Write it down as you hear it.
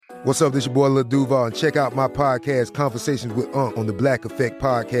What's up, this your boy Lil Duval, and check out my podcast, Conversations with Unc, on the Black Effect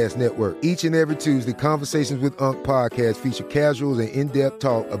Podcast Network. Each and every Tuesday, Conversations with Unc podcast feature casuals and in-depth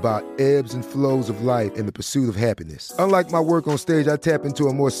talk about ebbs and flows of life and the pursuit of happiness. Unlike my work on stage, I tap into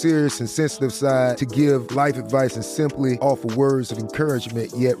a more serious and sensitive side to give life advice and simply offer words of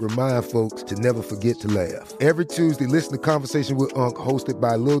encouragement, yet remind folks to never forget to laugh. Every Tuesday, listen to Conversations with Unc, hosted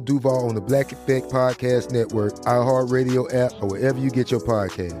by Lil Duval on the Black Effect Podcast Network, iHeartRadio app, or wherever you get your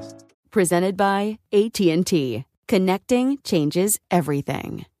podcasts. Presented by AT&T. Connecting changes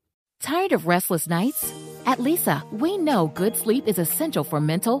everything. Tired of restless nights? At Leesa, we know good sleep is essential for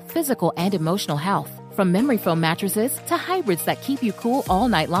mental, physical, and emotional health. From memory foam mattresses to hybrids that keep you cool all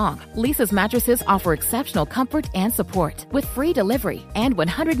night long, Leesa's mattresses offer exceptional comfort and support with free delivery and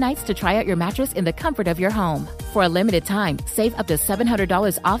 100 nights to try out your mattress in the comfort of your home. For a limited time, save up to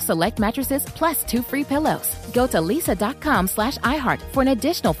 $700 off select mattresses plus 2 free pillows. Go to leesa.com/iHeart for an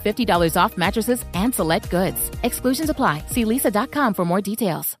additional $50 off mattresses and select goods. Exclusions apply. See leesa.com for more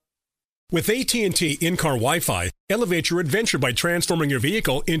details. With AT&T in-car Wi-Fi, elevate your adventure by transforming your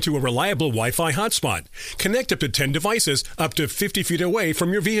vehicle into a reliable Wi-Fi hotspot. Connect up to 10 devices up to 50 feet away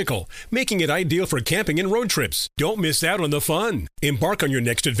from your vehicle, making it ideal for camping and road trips. Don't miss out on the fun. Embark on your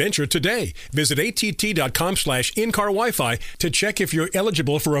next adventure today. Visit att.com/in-car Wi-Fi to check if you're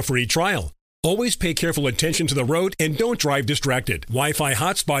eligible for a free trial. Always pay careful attention to the road and don't drive distracted. Wi-Fi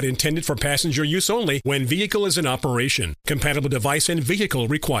hotspot intended for passenger use only when vehicle is in operation. Compatible device and vehicle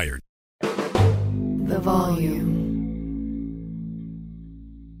required. The volume.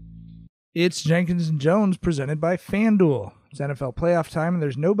 It's Jenkins and Jonez presented by FanDuel. It's NFL playoff time, and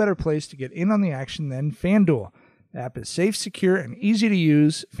there's no better place to get in on the action than FanDuel. The app is safe, secure, and easy to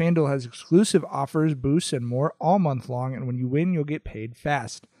use. FanDuel has exclusive offers, boosts, and more all month long, and when you win, you'll get paid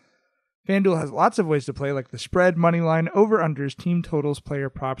fast. FanDuel has lots of ways to play, like the spread, money line, over-unders, team totals, player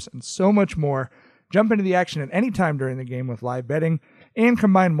props, and so much more. Jump into the action at any time during the game with live betting, and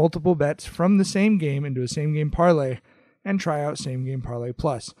combine multiple bets from the same game into a same-game parlay, and try out Same Game Parlay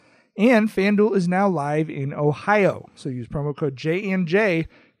Plus. And FanDuel is now live in Ohio, so use promo code JANJ,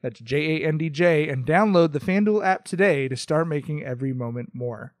 that's JANDJ, and download the FanDuel app today to start making every moment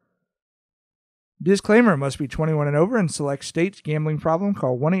more. Disclaimer: must be 21 and over in select states. Gambling problem?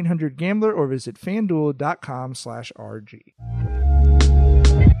 Call 1-800-GAMBLER or visit FanDuel.com/RG.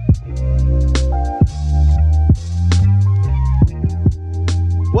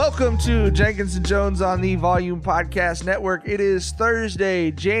 Welcome to Jenkins and Jonez on the Volume Podcast Network. It is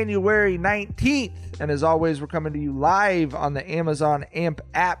Thursday, January 19th, and as always, we're coming to you live on the Amazon AMP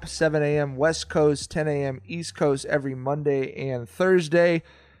app, 7 a.m. West Coast, 10 a.m. East Coast, every Monday and Thursday.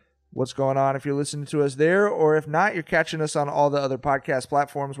 What's going on if you're listening to us there, or if not, you're catching us on all the other podcast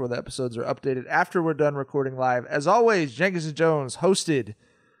platforms where the episodes are updated after we're done recording live. As always, Jenkins and Jonez, hosted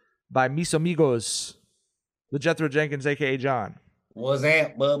by mis amigos, LeJethro Jenkins, a.k.a. John. What's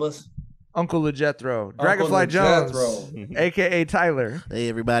that, Bubbas? Uncle LeJethro. Dragonfly Jones, a.k.a. Tyler. Hey,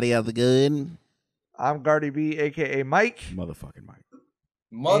 everybody, how's it good? I'm Gardy B, a.k.a. Mike. Motherfucking Mike.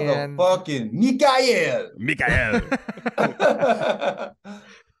 Motherfucking Mikael.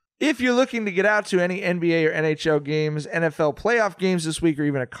 If you're looking to get out to any NBA or NHL games, NFL playoff games this week, or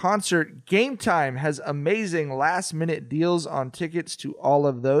even a concert, Game Time has amazing last-minute deals on tickets to all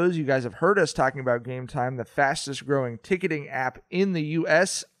of those. You guys have heard us talking about Game Time, the fastest-growing ticketing app in the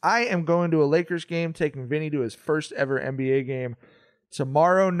U.S. I am going to a Lakers game, taking Vinny to his first-ever NBA game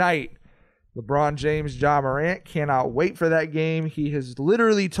tomorrow night. LeBron James, Ja Morant, cannot wait for that game. He has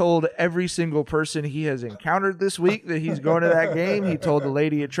literally told every single person he has encountered this week that he's going to that game. He told the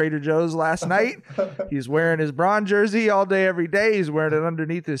lady at Trader Joe's last night. He's wearing his Bron jersey all day, every day. He's wearing it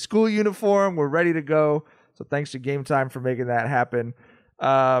underneath his school uniform. We're ready to go. So thanks to Game Time for making that happen.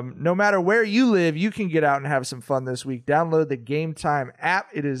 No matter where you live, you can get out and have some fun this week. Download the Game Time app.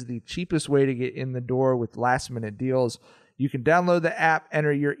 It is the cheapest way to get in the door with last-minute deals. You can download the app,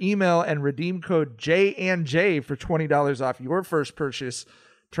 enter your email, and redeem code JANJ for $20 off your first purchase.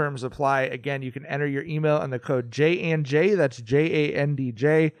 Terms apply. Again, you can enter your email and the code JANJ, that's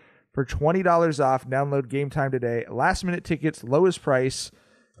JANDJ, for $20 off. Download Game Time today. Last-minute tickets, lowest price,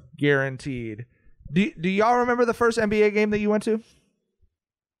 guaranteed. Do y'all remember the first NBA game that you went to?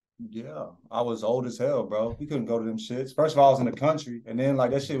 Yeah, I was old as hell, bro. We couldn't go to them shits. First of all, I was in the country, and then,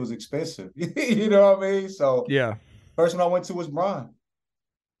 like, that shit was expensive. You know what I mean? So, yeah. First one I went to was Bron.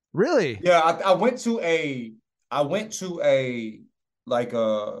 Really? Yeah, I went to a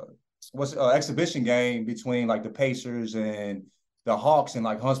exhibition game between like the Pacers and the Hawks in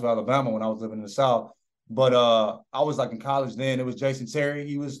like Huntsville, Alabama when I was living in the South. But I was like in college then. It was Jason Terry.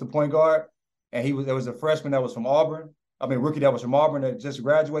 He was the point guard, and there was a freshman that was from Auburn. rookie that was from Auburn that just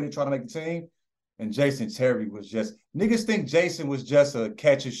graduated trying to make the team. And Jason Terry was just, niggas think Jason was just a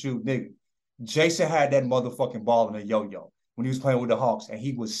catch and shoot nigga. Jason had that motherfucking ball in a yo-yo when he was playing with the Hawks, and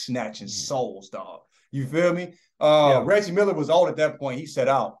he was snatching souls, dog. You feel me? Reggie Miller was old at that point. He set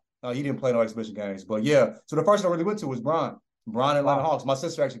out. He didn't play no exhibition games. But yeah, so the first one I really went to was Bron and Atlanta Hawks. My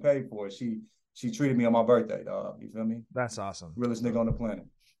sister actually paid for it. She treated me on my birthday, dog. You feel me? That's awesome. Realest nigga on the planet.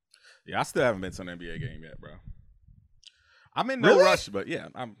 Yeah, I still haven't been to an NBA game yet, bro. I'm in no rush, but yeah.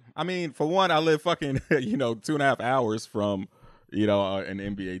 For one, I live fucking, 2.5 hours from, an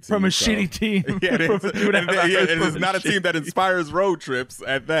NBA team. From a shitty team. Yeah, it is not a team that inspires road trips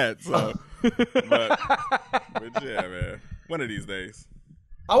at that. So, but yeah, man. One of these days.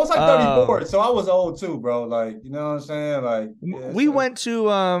 I was like 34, so I was old too, bro. Like, you know what I'm saying? Like, we went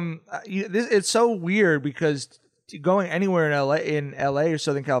to it's so weird because going anywhere in LA or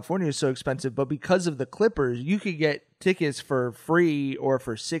Southern California is so expensive, but because of the Clippers, you could get tickets for free or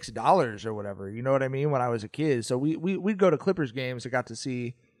for $6 or whatever. You know what I mean? When I was a kid, so we'd go to Clippers games. I got to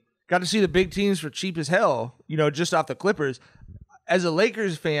see the big teams for cheap as hell. Just off the Clippers. As a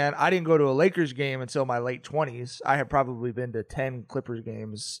Lakers fan, I didn't go to a Lakers game until my late 20s. I had probably been to 10 Clippers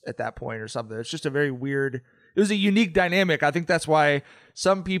games at that point or something. It's just a very weird. It was a unique dynamic. I think that's why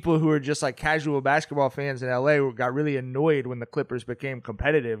some people who are just like casual basketball fans in LA got really annoyed when the Clippers became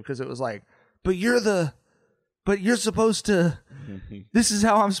competitive, because it was like, but you're supposed to, this is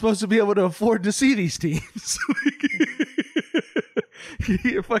how I'm supposed to be able to afford to see these teams.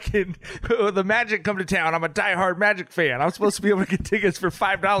 Fucking the Magic come to town. I'm a diehard Magic fan. I'm supposed to be able to get tickets for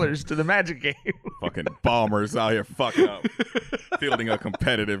 $5 to the Magic game. Fucking bombers out here fucking up, fielding a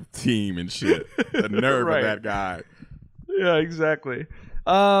competitive team and shit. The nerve of that guy. Yeah, exactly.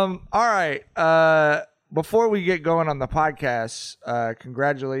 All right. Before we get going on the podcast,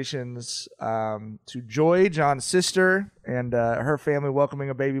 congratulations to Joy, John's sister, and her family welcoming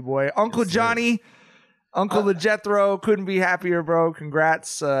a baby boy. Uncle Johnny. Uncle LeJethro, couldn't be happier, bro.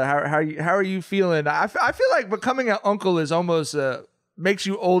 Congrats. How are you feeling? I feel like becoming an uncle is almost makes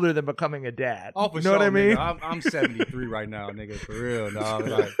you older than becoming a dad. Oh, for you know sure, what I mean? Nigga. I'm 73 right now, nigga. For real, dog.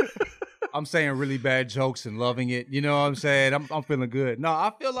 Like, I'm saying really bad jokes and loving it. You know what I'm saying? I'm feeling good. No,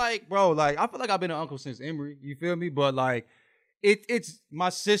 I feel like, bro, I feel like I've been an uncle since Emory. You feel me? But like, it's my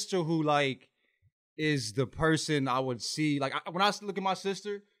sister who like is the person I would see. Like when I look at my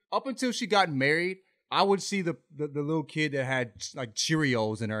sister, up until she got married, I would see the little kid that had like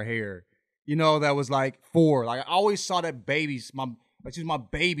Cheerios in her hair, that was like 4. Like I always saw that she was my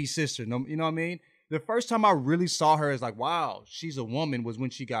baby sister. You know what I mean? The first time I really saw her as like, wow, she's a woman was when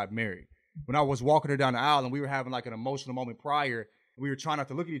she got married. When I was walking her down the aisle and we were having like an emotional moment prior, we were trying not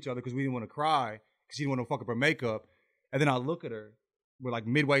to look at each other because we didn't want to cry because she didn't want to fuck up her makeup. And then I look at her, we're like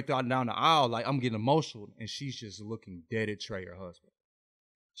midway down the aisle, like I'm getting emotional, and she's just looking dead at Trey, her husband.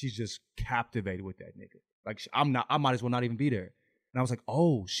 She's just captivated with that nigga. Like I might as well not even be there. And I was like,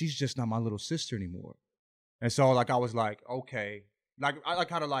 oh, she's just not my little sister anymore. And so like I was like, okay, like I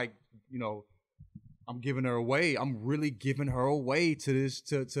kind of like, I'm giving her away. I'm really giving her away to this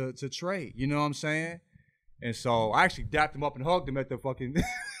to Trey. You know what I'm saying? And so I actually dapped him up and hugged him at the fucking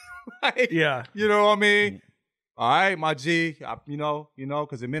yeah. You know what I mean? All right, my G.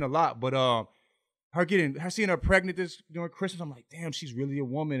 Because it meant a lot. But her seeing her pregnant during Christmas, I'm like, damn, she's really a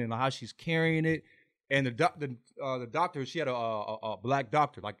woman, and how she's carrying it. And the doctor, she had a black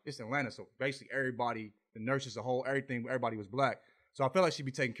doctor. Like it's Atlanta, so basically everybody, the nurses, the whole everything, everybody was black. So I felt like she'd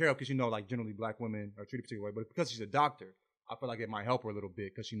be taken care of because like generally black women are treated a particular way. But because she's a doctor, I feel like it might help her a little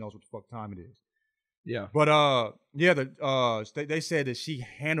bit because she knows what the fuck time it is. Yeah. But they said that she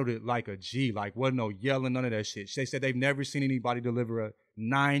handled it like a G. Like wasn't no yelling, none of that shit. They said they've never seen anybody deliver a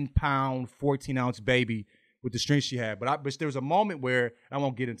 9-pound, 14-ounce baby with the strength she had. But there was a moment where, I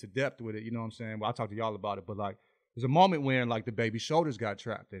won't get into depth with it, you know what I'm saying? Well, I'll talk to y'all about it. But like, there's a moment when like the baby's shoulders got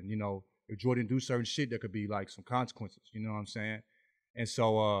trapped, and if Joy didn't do certain shit, there could be like some consequences. You know what I'm saying? And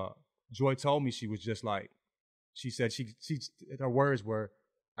so Joy told me she was just like, she said her words were,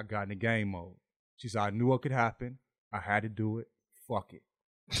 I got into game mode. She said, I knew what could happen. I had to do it. Fuck it.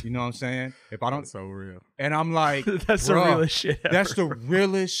 You know what I'm saying? If I don't, that's so real. And I'm like, that's the realest shit ever. That's the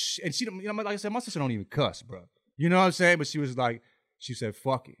realest. And she, like I said, my sister don't even cuss, bro. You know what I'm saying? But she was like, she said,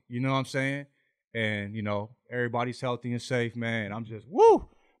 fuck it. You know what I'm saying? And everybody's healthy and safe, man. I'm just woo.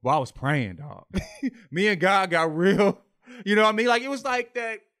 Well, I was praying, dog. Me and God got real. You know what I mean? Like it was like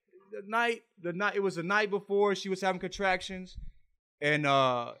that. It was the night before she was having contractions. And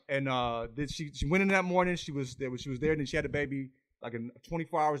she went in that morning. She was there, and then she had a baby like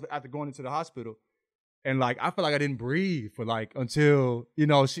 24 hours after going into the hospital. And like I feel like I didn't breathe for like until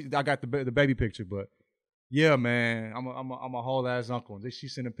I got the baby picture. But Yeah, man. I'm a whole ass uncle.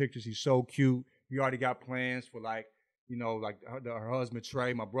 She's sending pictures. He's so cute. We already got plans for like her husband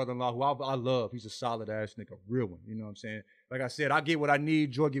Trey, my brother-in-law, who I love. He's a solid ass nigga, real one. You know what I'm saying? Like I said, I get what I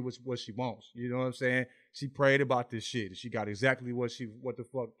need. Joy get what she wants. You know what I'm saying? She prayed about this shit, and she got exactly what the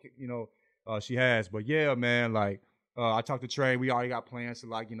fuck she has. But yeah, man, like I talked to Trey. We already got plans to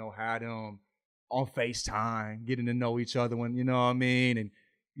like have them on FaceTime, getting to know each other when what I mean, and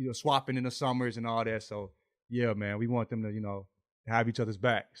swapping in the summers and all that. So yeah, man, we want them to have each other's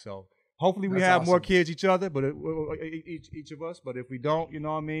back. So. Hopefully we have more kids each other, but each of us. But if we don't, you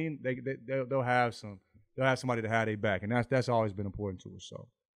know what I mean, they'll have somebody to have their back, and that's always been important to us. So,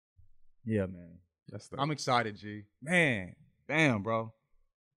 yeah, man, I'm excited, G. Man, damn, bro,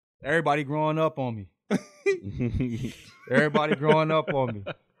 everybody growing up on me. Everybody growing up on me.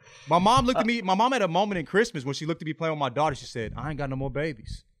 My mom looked at me. My mom had a moment in Christmas when she looked at me playing with my daughter. She said, "I ain't got no more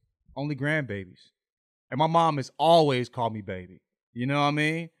babies, only grandbabies." And my mom has always called me baby. You know what I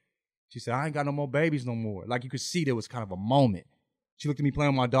mean? She said, I ain't got no more babies no more. Like, you could see there was kind of a moment. She looked at me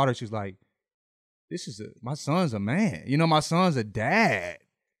playing with my daughter. She was like, my son's a man. My son's a dad.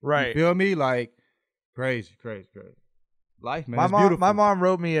 Right. You feel me? Like, crazy. Life, man, it's beautiful. My mom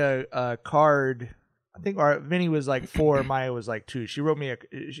wrote me a card. I think Vinny was like 4, Maya was like 2. She wrote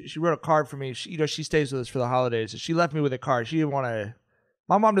a card for me. She stays with us for the holidays. So she left me with a card. She didn't want to.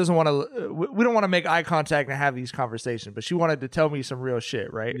 My mom doesn't want to, we don't want to make eye contact and have these conversations, but she wanted to tell me some real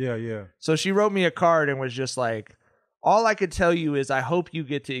shit, right? Yeah. So she wrote me a card and was just like, all I could tell you is I hope you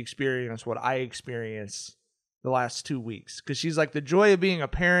get to experience what I experienced the last 2 weeks. Because she's like, the joy of being a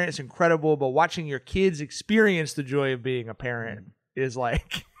parent is incredible, but watching your kids experience the joy of being a parent is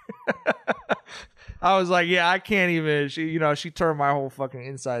like, I was like, yeah, I can't even, she turned my whole fucking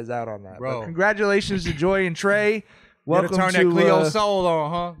insides out on that. Bro. But congratulations to Joy and Trey. Welcome turn that Cleo Soul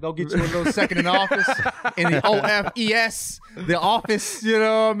on, huh? Go get you a little second in office in the OFES, the office. You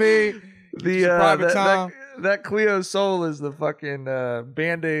know what I mean? Private time. That Cleo Soul is the fucking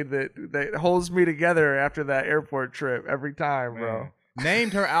Band-Aid that holds me together after that airport trip every time, bro.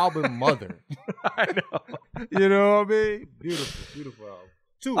 Named her album Mother. I know. You know what I mean? Beautiful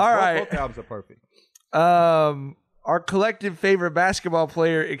album. All right. Both albums are perfect. Our collective favorite basketball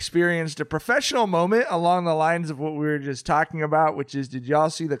player experienced a professional moment along the lines of what we were just talking about, which is, did y'all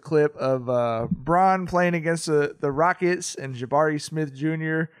see the clip of Bron playing against the Rockets, and Jabari Smith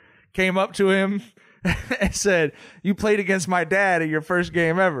Jr. came up to him and said, "You played against my dad in your first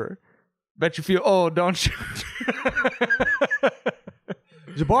game ever. Bet you feel old, don't you?"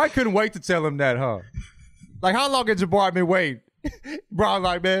 Jabari couldn't wait to tell him that, huh? Like, how long had Jabari been waiting? Bro,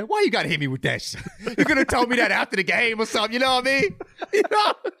 like, man, why you gotta hit me with that shit? You could have told me that after the game or something, you know what I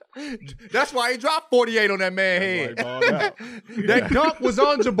mean? That's why he dropped 48 on that man's head. That dunk was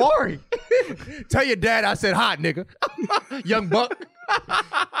on Jabari. Tell your dad I said hot, nigga. Young buck.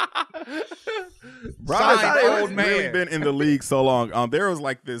 Bron's old man. Really been in the league so long. There was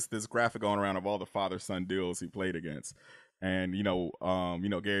like this graphic going around of all the father-son duels he played against. And,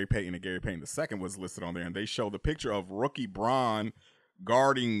 Gary Payton and Gary Payton II was listed on there. And they show the picture of rookie Bron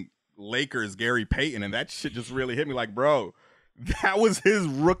guarding Lakers Gary Payton. And that shit just really hit me like, bro, that was his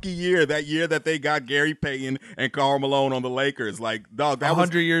rookie year, that year that they got Gary Payton and Karl Malone on the Lakers. Like, dog, that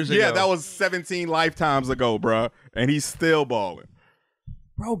 100 years ago. Yeah, that was 17 lifetimes ago, bro. And he's still balling.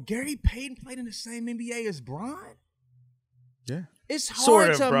 Bro, Gary Payton played in the same NBA as Bron? Yeah. It's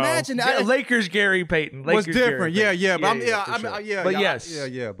hard to imagine. Lakers Gary Payton was different. Gary Yeah. But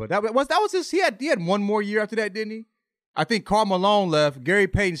But that was his. He had one more year after that, didn't he? I think Karl Malone left. Gary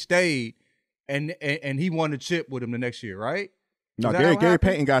Payton stayed, and he won the chip with him the next year, right? No, Gary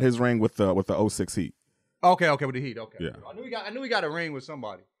Payton got his ring with the 06 Heat. Okay, with the Heat. Okay, yeah. I knew he got a ring with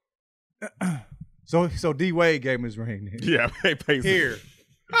somebody. So D Wade gave him his ring. Yeah, Payton. Here.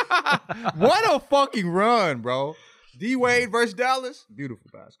 What a fucking run, bro. D Wade versus Dallas, beautiful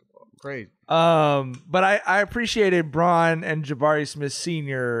basketball, crazy. But I appreciated Bron and Jabari Smith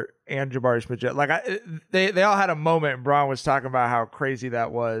Sr. and Jabari Smith. Like they all had a moment. And Bron was talking about how crazy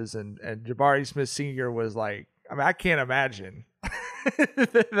that was, and Jabari Smith Sr. was like, I mean, I can't imagine.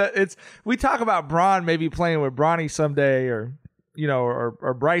 We talk about Bron maybe playing with Bronny someday, or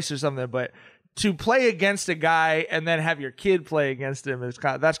or Bryce or something, but to play against a guy and then have your kid play against him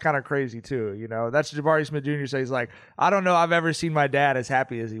that's kind of crazy too. That's Jabari Smith Jr. So he's like, I don't know I've ever seen my dad as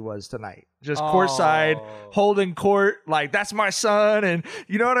happy as he was tonight. Just courtside, holding court, like, that's my son, and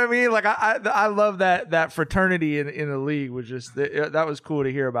you know what I mean? Like, I love that fraternity in the league. Was just that was cool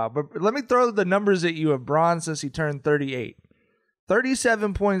to hear about. But let me throw the numbers at you of Bron since he turned 38.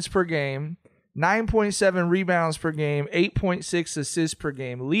 37 points per game, 9.7 rebounds per game, 8.6 assists per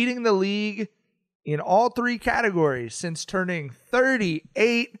game, leading the league in all three categories since turning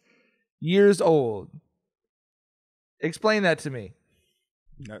 38 years old. Explain that to me.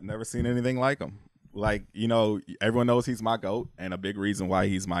 Never seen anything like him. Like, everyone knows he's my GOAT, and a big reason why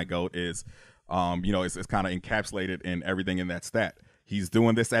he's my GOAT is, it's kind of encapsulated in everything in that stat. He's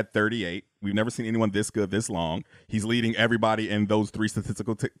doing this at 38. We've never seen anyone this good this long. He's leading everybody in those three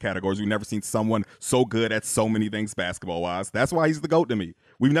statistical categories. We've never seen someone so good at so many things basketball-wise. That's why he's the GOAT to me.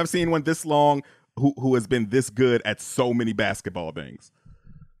 We've never seen anyone this long who has been this good at so many basketball things.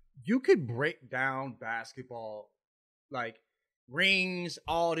 You could break down basketball, like rings,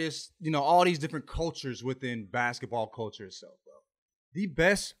 all this, all these different cultures within basketball culture itself, bro. The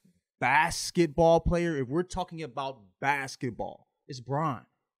best basketball player, if we're talking about basketball, is Bron,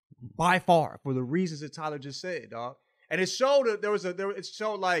 by far, for the reasons that Tyler just said, dog. And it showed that it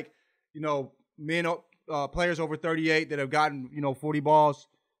showed like, men, players over 38 that have gotten, 40 balls.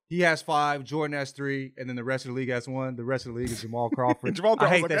 He has 5, Jordan has 3, and then the rest of the league has 1. The rest of the league is Jamal Crawford. Jamal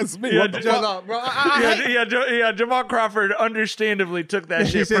Crawford, that's me. Jamal Crawford understandably took that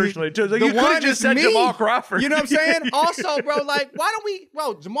shit personally too. Like, you could have just said me. Jamal Crawford. You know what I'm saying? Also, bro, like, why don't we,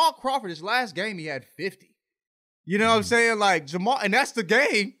 Jamal Crawford, his last game, he had 50. You know what I'm saying? Like, Jamal, and that's the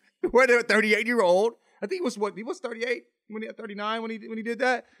game where they're 38-year-old. I think he was 38 when he had 39 when he did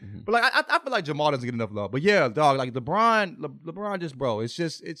that. Mm-hmm. But like, I feel like Jamal doesn't get enough love. But yeah, dog, like LeBron just, bro, it's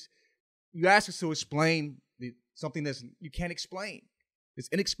you ask us to explain something that's you can't explain. It's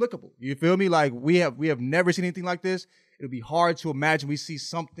inexplicable. You feel me? Like we have never seen anything like this. It'll be hard to imagine we see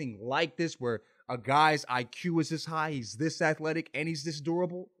something like this where a guy's IQ is this high, he's this athletic, and he's this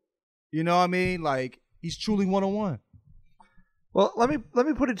durable. You know what I mean? Like, he's truly one-on-one. Well, let me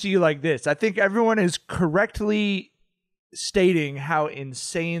put it to you like this. I think everyone is correctly stating how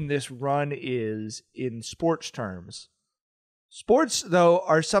insane this run is in sports terms. Sports, though,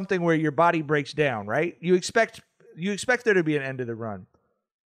 are something where your body breaks down, right? You expect there to be an end to the run.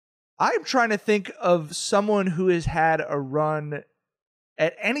 I'm trying to think of someone who has had a run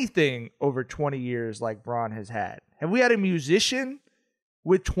at anything over 20 years like Bron has had. Have we had a musician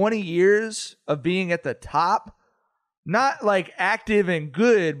with 20 years of being at the top? Not like active and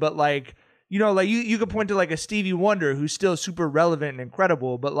good, but like, like you could point to like a Stevie Wonder who's still super relevant and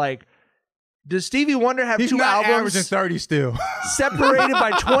incredible, but like, does Stevie Wonder have He's 2 not albums averaging 30 still separated by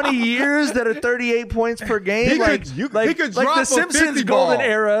 20 years that are 38 points per game? He could drop the Simpsons golden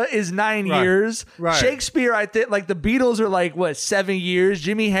era is 9 years. Right. Shakespeare, I think, like the Beatles are like 7 years.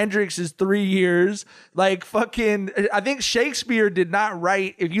 Jimi Hendrix is 3 years. Like fucking, I think Shakespeare did not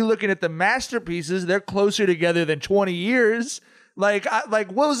write. If you're looking at the masterpieces, they're closer together than 20 years. Like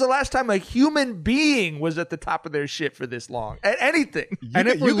what was the last time a human being was at the top of their shit for this long? At anything.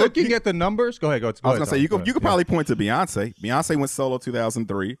 If we're looking at the numbers, go ahead. I was going to say, you could probably point to Beyonce. Beyonce went solo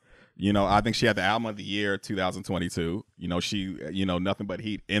 2003. I think she had the album of the year 2022. She, nothing but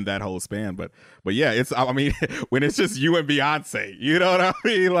heat in that whole span. But yeah, when it's just you and Beyonce, you know what I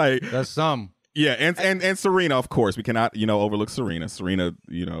mean? Like, that's some. Yeah, and Serena, of course. We cannot, overlook Serena. Serena,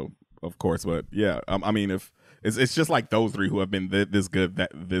 of course. But yeah, if it's just like those three who have been this good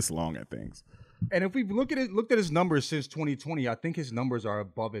this long at things. And if we looked at his numbers since 2020, I think his numbers are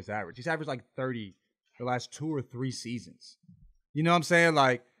above his average. He's averaged like 30 the last 2 or 3 seasons. You know what I'm saying?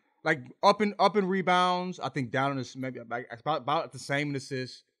 Like up in rebounds, I think down in this maybe like about the same in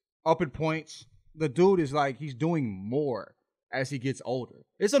assists, up in points. The dude is like he's doing more as he gets older.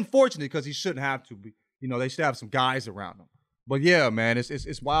 It's unfortunate because he shouldn't have to be. They should have some guys around him. But yeah, man,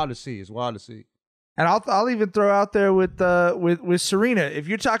 it's wild to see. It's wild to see. And I'll even throw out there with Serena. If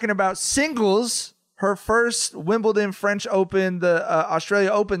you're talking about singles, her first Wimbledon, French Open, the Australia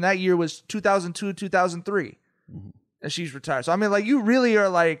Open that year was 2002, 2003. Mm-hmm. And she's retired. So, you really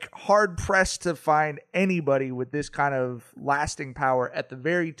are hard pressed to find anybody with this kind of lasting power at the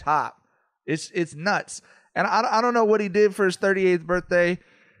very top. It's nuts. And I don't know what he did for his 38th birthday.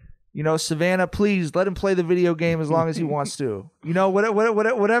 Savannah, please let him play the video game as long as he wants to.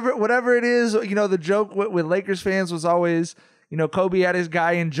 Whatever it is. The joke with Lakers fans was always, Kobe had his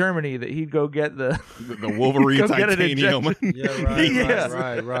guy in Germany that he'd go get the Wolverine titanium.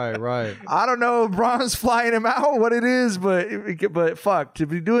 Right. I don't know if Bron's flying him out, what it is, but fuck, to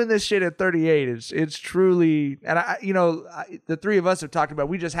be doing this shit at 38, it's truly. And the three of us have talked about.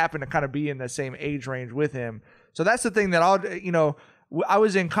 We just happen to kind of be in the same age range with him, so that's the thing that I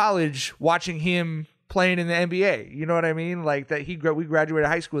was in college watching him playing in the NBA. You know what I mean? Like that we graduated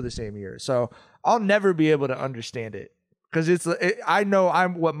high school the same year. So I'll never be able to understand it because I know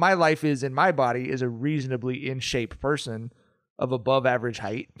what my life is in my body is a reasonably in shape person of above average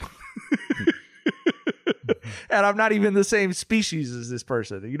height. and I'm not even the same species as this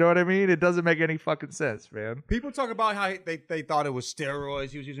person. You know what I mean? It doesn't make any fucking sense, man. People talk about how they thought it was steroids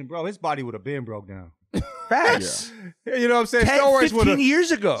he was using. Bro, his body would have been broke down. Facts. Yeah. You know what I'm saying? 15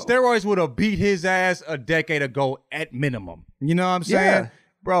 years ago. Steroids would have beat his ass a decade ago at minimum. You know what I'm saying? Yeah.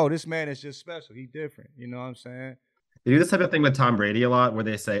 Bro, this man is just special. He's different. You know what I'm saying? They do this type of thing with Tom Brady a lot where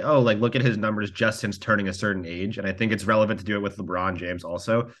they say, oh, like, look at his numbers just since turning a certain age. And I think it's relevant to do it with LeBron James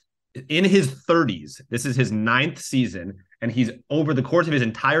also. In his 30s, this is his 9th season, and he's over the course of his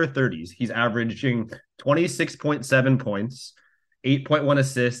entire 30s, he's averaging 26.7 points, 8.1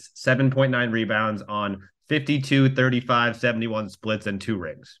 assists, 7.9 rebounds on 52, 35, 71 splits, and 2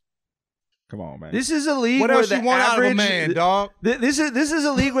 rings. Come on, man. This is a league what where else the you want average, out of a man, dog? This is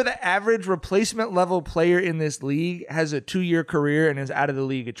a league where the average replacement level player in this league has a 2-year career and is out of the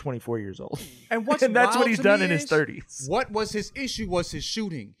league at 24 years old. And what's and that's wild what he's to done me in his is, 30s. What was his issue was his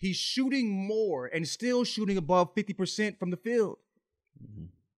shooting. He's shooting more and still shooting above 50% from the field.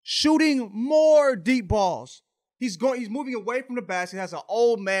 Shooting more deep balls. He's moving away from the basket. Has an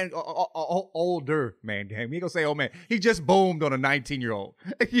older man game. He ain't gonna say old man. He just boomed on a 19-year-old.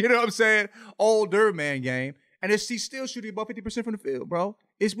 You know what I'm saying? Older man game. And he's still shooting above 50% from the field, bro.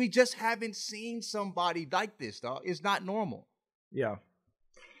 We just haven't seen somebody like this, dog. It's not normal. Yeah.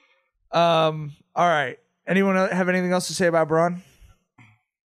 All right. Anyone have anything else to say about Braun?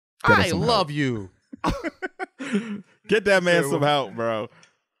 I love you. Get that man some help, bro.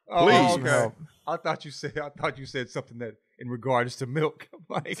 Please. Oh, Okay. I thought you said something that in regards to milk.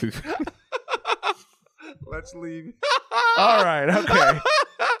 Like, let's leave. All right. Okay.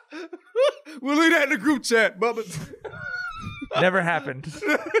 We'll leave that in the group chat, Bubba. Never happened.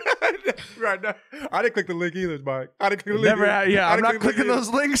 Right now, I didn't click the link either, Mike. I didn't click the link. I'm not clicking those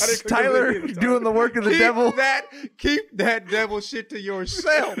links. Tyler, you're doing the work of the devil. Keep that devil shit to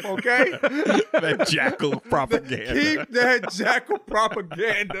yourself, okay? That jackal propaganda. Keep that jackal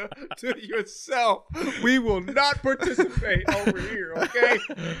propaganda to yourself. We will not participate over here, okay?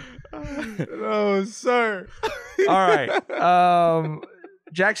 No, sir. All right.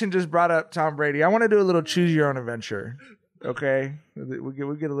 Jackson just brought up Tom Brady. I want to do a little choose your own adventure. Okay, we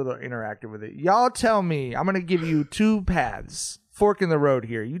get a little interactive with it. Y'all tell me. I'm gonna give you 2 paths, fork in the road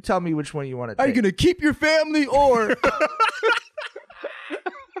here. You tell me which one you want to take. Are you gonna keep your family or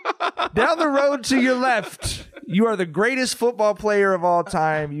down the road to your left? You are the greatest football player of all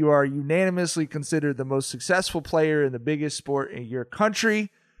time. You are unanimously considered the most successful player in the biggest sport in your country.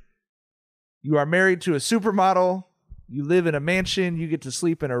 You are married to a supermodel. You live in a mansion. You get to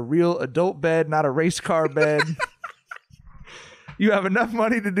sleep in a real adult bed, not a race car bed. You have enough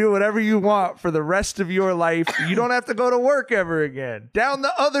money to do whatever you want for the rest of your life. You don't have to go to work ever again. Down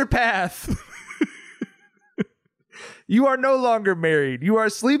the other path. You are no longer married. You are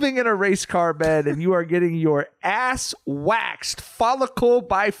sleeping in a race car bed and you are getting your ass waxed follicle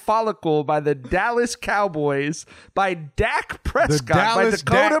by follicle by the Dallas Cowboys, by Dak Prescott, by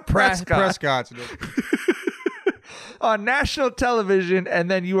Dakota Prescott. On national television, and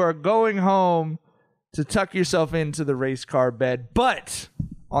then you are going home to tuck yourself into the race car bed. But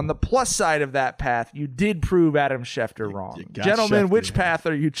on the plus side of that path, you did prove Adam Schefter wrong. Gentlemen, which path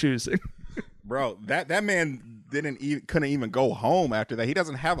are you choosing? Bro, that man couldn't even go home after that. He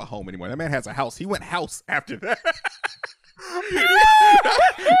doesn't have a home anymore. That man has a house. He went house after that.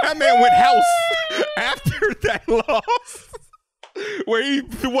 That man went house after that loss. Where he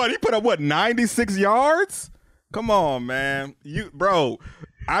put up 96 yards? Come on, man.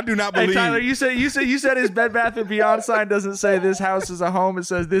 I do not believe. Hey, Tyler, you said his Bed Bath & Beyond sign doesn't say this house is a home. It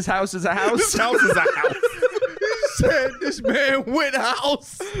says this house is a house. This house is a house. He said this man went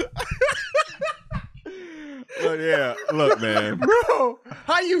house. But yeah, look, man. Bro,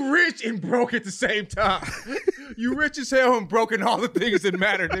 how you rich and broke at the same time? You rich as hell and broke in all the things that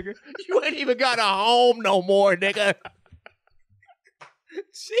matter, nigga. You ain't even got a home no more, nigga.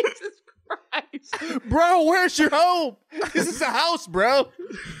 Jesus Christ. Bro, where's your home? This is a house, bro.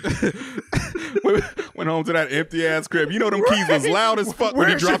 Went home to that empty ass crib. You know them keys was loud as fuck when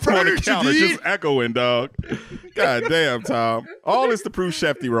he dropped them on the counter, just echoing, dog. God damn, Tom. All this to prove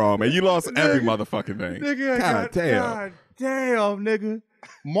Shefty wrong, man. You lost every motherfucking thing. Nigga, God damn. God damn, nigga.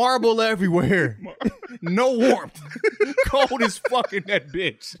 Marble everywhere. No warmth. Cold as fuck in that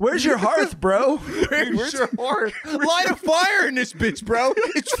bitch. Where's your hearth, bro? Where's your hearth? Light a fire in this bitch, bro.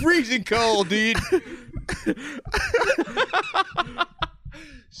 It's freezing cold, dude.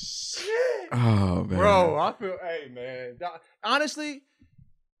 Shit. Oh, man. Bro, I feel, hey, man. Honestly,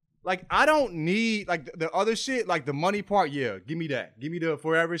 like, I don't need, like, the other shit, like, the money part, yeah, give me that. Give me the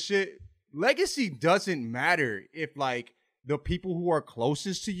forever shit. Legacy doesn't matter if, like, the people who are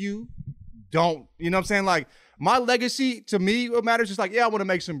closest to you don't. You know what I'm saying? Like, my legacy, to me, what matters is like, yeah, I want to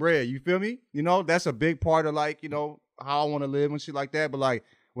make some bread. You feel me? You know, that's a big part of like, you know, how I want to live and shit like that. But like,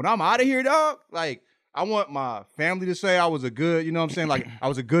 when I'm out of here, dog, like, I want my family to say I was a good, you know what I'm saying? Like, I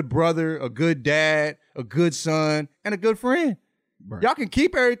was a good brother, a good dad, a good son, and a good friend. Right. Y'all can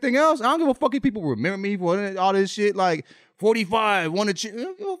keep everything else. I don't give a fuck if people remember me for all this shit. Like, 45, I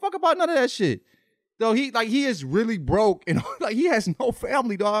don't give a fuck about none of that shit. Though he is really broke and like he has no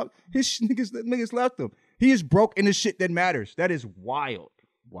family, dog. His niggas left him. He is broke in the shit that matters. That is wild.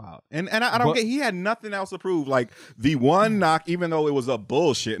 Wow. And I don't get, he had nothing else to prove. Like, the one knock, even though it was a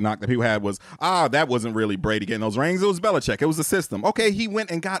bullshit knock that people had was, that wasn't really Brady getting those rings. It was Belichick. It was the system. Okay, he went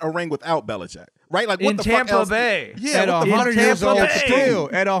and got a ring without Belichick. Right? Like, what in the Tampa fuck else? Bay. Yeah, at 100 years old still.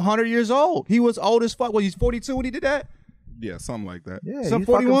 At 100 years old. He was old as fuck. Well, he's 42 when he did that? Yeah, something like that. Yeah, some he's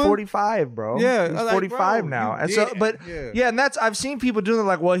 41? fucking 45, bro. Yeah, he's like, 45 bro, now. And so, but yeah, and that's, I've seen people doing it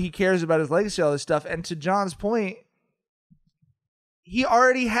like, well, he cares about his legacy, all this stuff. And to John's point, he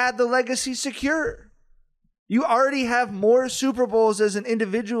already had the legacy secure. You already have more Super Bowls as an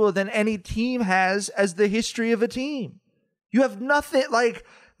individual than any team has as the history of a team. You have nothing, like,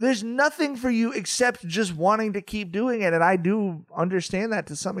 there's nothing for you except just wanting to keep doing it. And I do understand that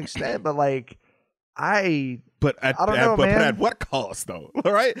to some extent, but like, But at what cost, though?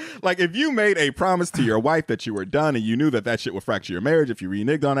 All right? Like, if you made a promise to your wife that you were done and you knew that shit would fracture your marriage if you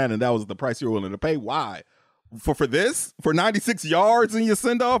reneged on that and that was the price you were willing to pay, why? For this? For 96 yards in your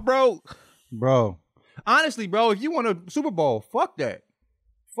send-off, bro? Bro. Honestly, bro, if you want a Super Bowl, fuck that.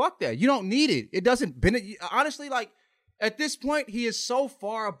 Fuck that. You don't need it. It doesn't benefit. Honestly, like, at this point, he is so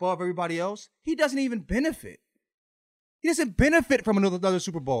far above everybody else, he doesn't even benefit. He doesn't benefit from another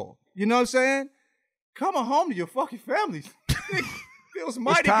Super Bowl. You know what I'm saying? Come on home to your fucking family. Feels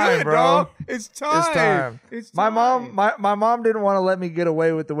mighty good, bro. Dog. It's time. It's time. My mom didn't want to let me get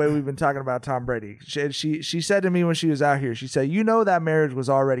away with the way we've been talking about Tom Brady. She said to me when she was out here, she said, "You know that marriage was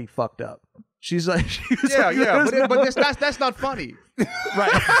already fucked up." She's like, but that's not funny,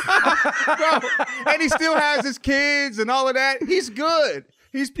 right? Bro, and he still has his kids and all of that. He's good.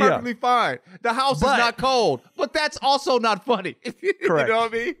 He's perfectly fine. The house is not cold, but that's also not funny. Correct. You know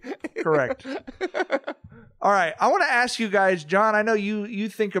what I mean? Correct. All right. I want to ask you guys, John, I know you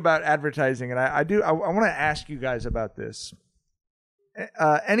think about advertising, and I do. I want to ask you guys about this.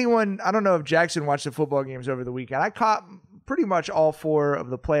 Anyone, I don't know if Jackson watched the football games over the weekend. I caught pretty much all 4 of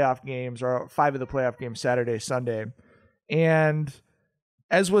the playoff games, or 5 of the playoff games, Saturday, Sunday. And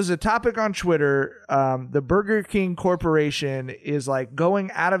as was a topic on Twitter, the Burger King Corporation is like going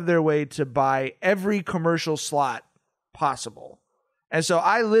out of their way to buy every commercial slot possible. And so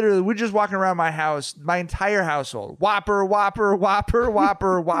we're just walking around my house, my entire household, Whopper, Whopper, Whopper,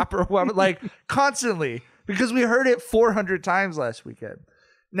 Whopper, Whopper, Whopper, like constantly, because we heard it 400 times last weekend.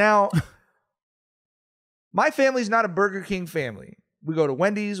 Now, my family's not a Burger King family. We go to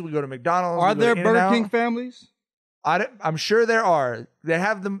Wendy's, we go to McDonald's. Are there Burger King families? I'm sure there are. They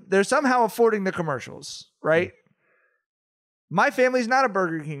have them. They're somehow affording the commercials, right? My family's not a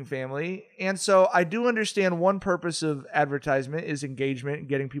Burger King family. And so I do understand one purpose of advertisement is engagement and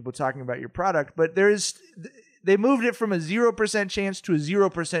getting people talking about your product. But they moved it from a 0% chance to a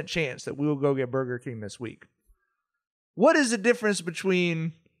 0% chance that we will go get Burger King this week. What is the difference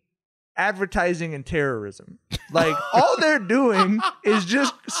between advertising and terrorism? Like, all they're doing is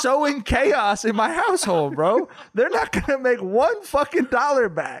just sowing chaos in my household, bro. They're not gonna make one fucking dollar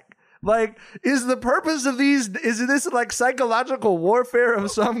back. Like, is the purpose of these, is this like psychological warfare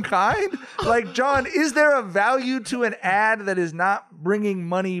of some kind? Like, John, is there a value to an ad that is not bringing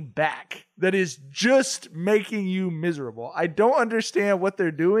money back, that is just making you miserable? I don't understand what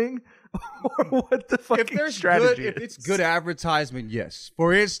they're doing or what the fucking strategy is. If it's good advertisement, yes.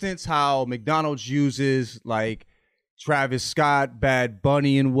 For instance, how McDonald's uses like Travis Scott, Bad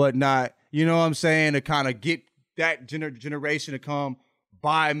Bunny, and whatnot. You know what I'm saying? To kind of get that generation to come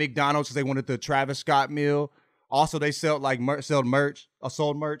buy McDonald's because they wanted the Travis Scott meal. Also, they sold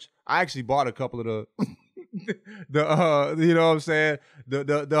merch. I actually bought a couple of the you know what I'm saying? The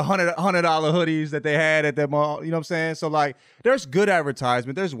 $100 hoodies that they had at that mall. You know what I'm saying? So like, there's good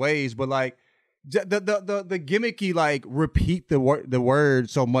advertisement. There's ways, but like the gimmicky, like, repeat the word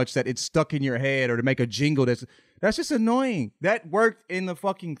so much that it's stuck in your head, or to make a jingle that's just annoying. That worked in the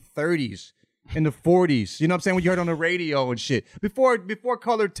fucking 30s. In the 40s, you know what I'm saying? When you heard on the radio and shit. Before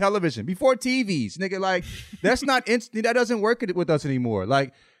colored television, before TVs, nigga, like, that's not instant. That doesn't work with us anymore.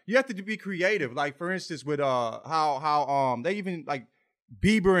 Like, you have to be creative. Like, for instance, with how they even, like,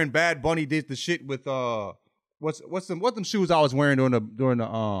 Bieber and Bad Bunny did the shit with what them shoes I was wearing during the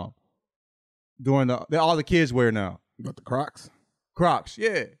all the kids wear now. You got the Crocs. Crocs,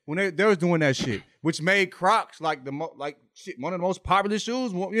 yeah. When they was doing that shit, which made Crocs like one of the most popular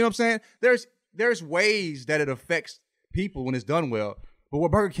shoes. You know what I'm saying? There's ways that it affects people when it's done well. But what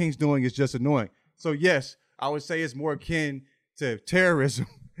Burger King's doing is just annoying. So yes, I would say it's more akin to terrorism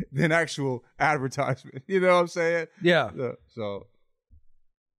than actual advertisement. You know what I'm saying? Yeah. So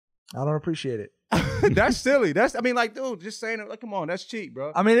I don't appreciate it. That's silly. Dude, just saying it. Like, come on, that's cheap,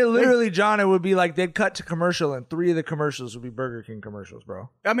 bro. I mean, it literally, John, it would be like they'd cut to commercial, and 3 of the commercials would be Burger King commercials, bro.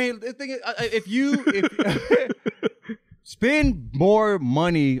 I mean, the thing is, if you spend more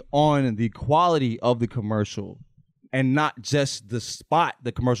money on the quality of the commercial and not just the spot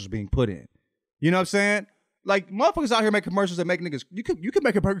the commercial's being put in, you know what I'm saying? Like, motherfuckers out here make commercials that make niggas. You could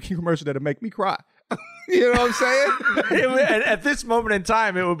make a Burger King commercial that'll make me cry. You know what I'm saying? At this moment in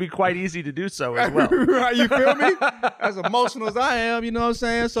time, it would be quite easy to do so as well. Right, you feel me? As emotional as I am, you know what I'm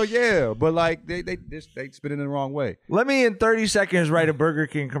saying? So yeah, but like they spin it in the wrong way. Let me in 30 seconds write a Burger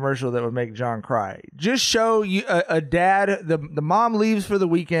King commercial that would make John cry. Just show you a dad, the mom leaves for the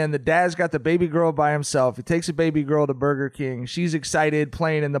weekend, the dad's got the baby girl by himself. He takes a baby girl to Burger King. She's excited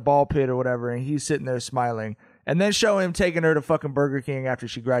playing in the ball pit or whatever, and he's sitting there smiling. And then show him taking her to fucking Burger King after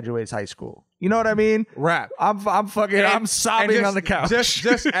she graduates high school. You know what I mean? Rap. I'm sobbing on the couch.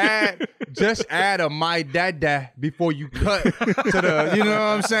 Just add a my dada before you cut to the, you know what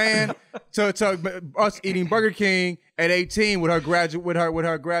I'm saying? To us eating Burger King at 18 with her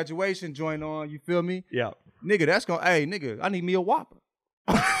graduation joint on. You feel me? Yeah. Nigga, nigga, I need me a Whopper.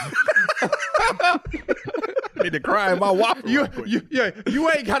 Need to cry in my Whopper. You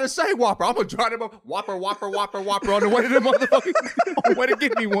ain't gotta say Whopper. I'm gonna try to Whopper on the way to the motherfucking on the way to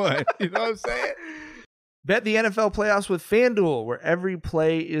get me one. You know what I'm saying? Bet the NFL playoffs with FanDuel, where every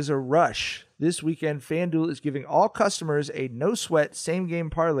play is a rush. This weekend, FanDuel is giving all customers a no-sweat same-game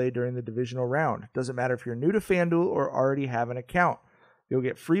parlay during the divisional round. Doesn't matter if you're new to FanDuel or already have an account. You'll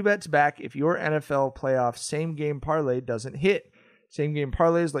get free bets back if your NFL playoff same-game parlay doesn't hit. Same-game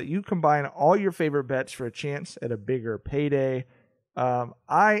parlays let you combine all your favorite bets for a chance at a bigger payday.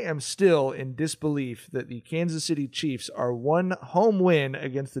 I am still in disbelief that the Kansas City Chiefs are one home win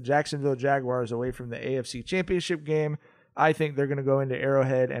against the Jacksonville Jaguars away from the AFC Championship game. I think they're going to go into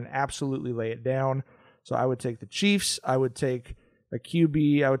Arrowhead and absolutely lay it down. So I would take the Chiefs. I would take a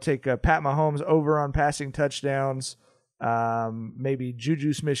QB. I would take Pat Mahomes over on passing touchdowns. Maybe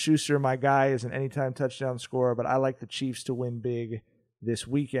Juju Smith-Schuster, my guy, is an anytime touchdown scorer, but I like the Chiefs to win big this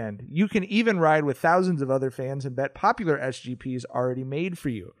weekend. You can even ride with thousands of other fans and bet popular SGPs already made for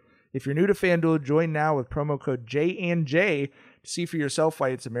you. If you're new to FanDuel, join now with promo code JandJ to see for yourself why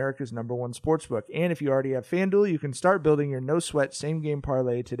it's America's #1 sportsbook. And if you already have FanDuel, you can start building your no-sweat same-game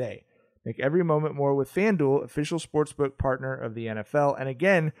parlay today. Make every moment more with FanDuel, official sportsbook partner of the NFL. And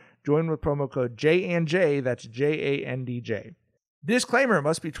again, join with promo code JandJ, that's JANDJ. Disclaimer,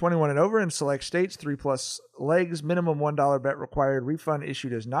 must be 21 and over in select states, 3+ legs, minimum $1 bet required, refund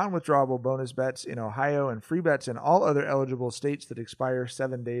issued as non-withdrawable bonus bets in Ohio and free bets in all other eligible states that expire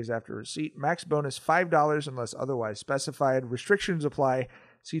 7 days after receipt. Max bonus $5 unless otherwise specified. Restrictions apply.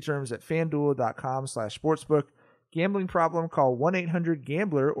 See terms at fanduel.com/sportsbook. Gambling problem? Call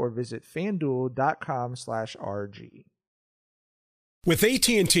 1-800-GAMBLER or visit fanduel.com/RG. With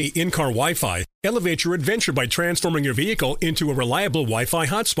AT&T in-car Wi-Fi, elevate your adventure by transforming your vehicle into a reliable Wi-Fi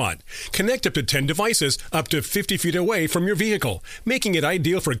hotspot. Connect up to 10 devices up to 50 feet away from your vehicle, making it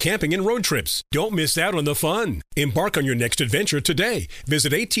ideal for camping and road trips. Don't miss out on the fun. Embark on your next adventure today.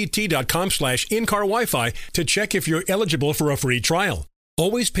 Visit att.com/in-car Wi-Fi to check if you're eligible for a free trial.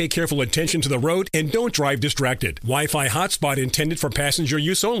 Always pay careful attention to the road and don't drive distracted. Wi-Fi hotspot intended for passenger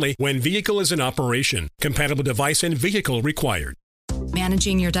use only when vehicle is in operation. Compatible device and vehicle required.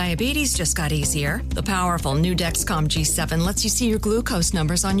 Managing your diabetes just got easier. The powerful new Dexcom G7 lets you see your glucose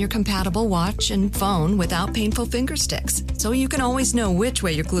numbers on your compatible watch and phone without painful finger sticks, so you can always know which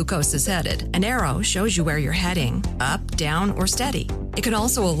way your glucose is headed. An arrow shows you where you're heading, up, down, or steady. It can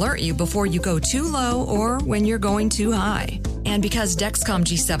also alert you before you go too low or when you're going too high. And because Dexcom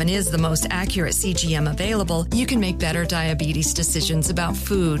G7 is the most accurate CGM available, you can make better diabetes decisions about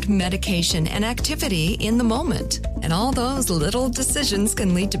food, medication, and activity in the moment. And all those little decisions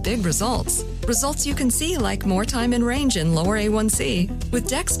can lead to big results. Results you can see, like more time in range and lower A1C. With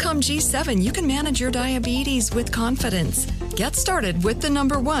Dexcom G7, you can manage your diabetes with confidence. Get started with the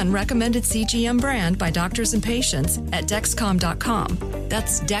 #1 recommended CGM brand by doctors and patients at Dexcom.com.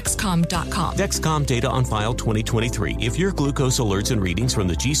 That's Dexcom.com. Dexcom data on file 2023. If your glucose alerts and readings from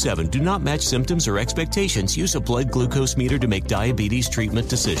the G7 do not match symptoms or expectations, use a blood glucose meter to make diabetes treatment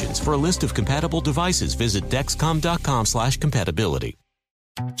decisions. For a list of compatible devices, visit Dexcom.com/compatibility.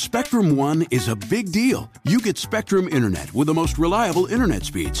 Spectrum One is a big deal. You get Spectrum Internet with the most reliable internet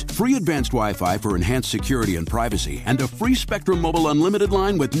speeds, free advanced Wi-Fi for enhanced security and privacy, and a free Spectrum Mobile Unlimited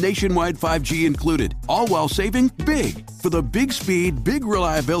line with nationwide 5G included, all while saving big. For the big speed, big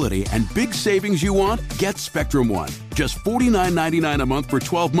reliability, and big savings you want, get Spectrum One. Just $49.99 a month for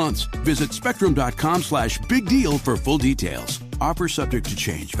 12 months. Visit spectrum.com/big deal for full details. Offer subject to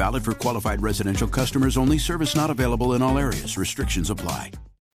change. Valid for qualified residential customers only. Service not available in all areas. Restrictions apply.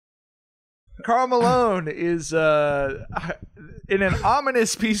 Karl Malone is in an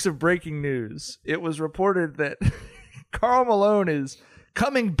ominous piece of breaking news. It was reported that Karl Malone is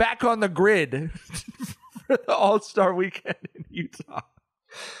coming back on the grid for the All-Star Weekend in Utah.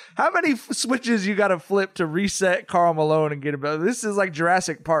 How many switches you got to flip to reset Karl Malone and get him? This is like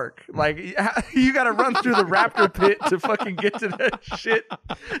Jurassic Park. Like, you got to run through the raptor pit to fucking get to that shit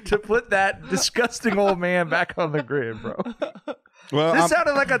to put that disgusting old man back on the grid, bro. Well, this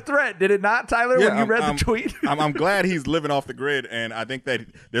sounded like a threat, did it not, Tyler, when you read the tweet? I'm glad he's living off the grid, and I think that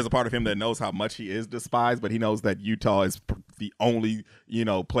there's a part of him that knows how much he is despised, but he knows that Utah is the only,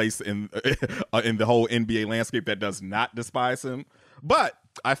 place in the whole NBA landscape that does not despise him. But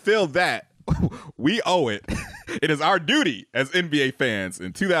I feel that we owe it. It is our duty as NBA fans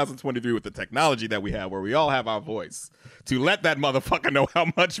in 2023 with the technology that we have, where we all have our voice, to let that motherfucker know how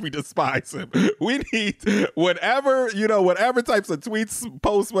much we despise him. We need whatever types of tweets,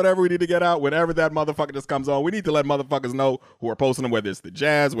 posts, whatever we need to get out, whenever that motherfucker just comes on, we need to let motherfuckers know who are posting them, whether it's the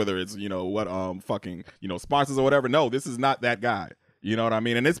Jazz, whether it's, sponsors or whatever. No, this is not that guy. You know what I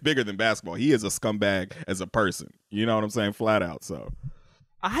mean? And it's bigger than basketball. He is a scumbag as a person. You know what I'm saying? Flat out. So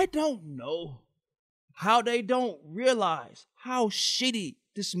I don't know how they don't realize how shitty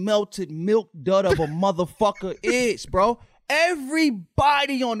this melted milk dud of a motherfucker is, bro.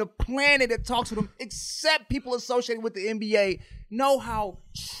 Everybody on the planet that talks to them, except people associated with the NBA, know how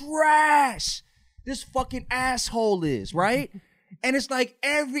trash this fucking asshole is, right? And it's like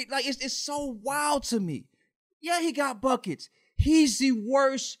it's so wild to me. Yeah, he got buckets. He's the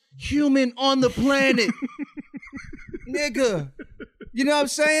worst human on the planet. Nigga. You know what I'm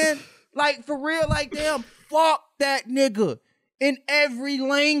saying? Like, for real, like, damn, fuck that nigga. In every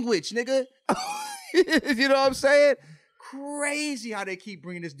language, nigga. You know what I'm saying? Crazy how they keep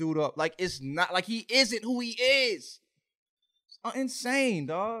bringing this dude up. Like, it's not, like, he isn't who he is. It's insane,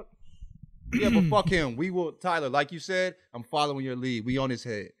 dog. Yeah, but fuck him. We will, Tyler, like you said, I'm following your lead. We on his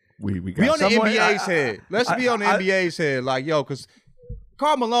head. We on the NBA's head. Let's be on the NBA's head. Like, yo, because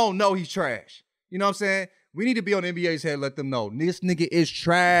Karl Malone know he's trash. You know what I'm saying? We need to be on the NBA's head. Let them know. This nigga is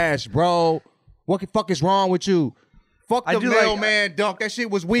trash, bro. What the fuck is wrong with you? Fuck the mailman dunk. That shit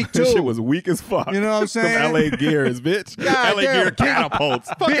was weak, too. That shit was weak as fuck. You know what I'm saying? Some LA gears, bitch. God LA gear catapults.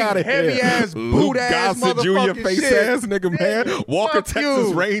 Fuck out of here. Heavy-ass, boot-ass motherfucking Jr. face-ass nigga, man. Walker,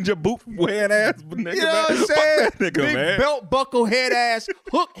 Texas Ranger, boot-wearing ass nigga, you know what I'm saying? Fuck that nigga, big man. belt buckle head-ass,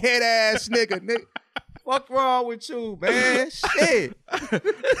 hook head-ass nigga. Fuck wrong with you, man? Shit.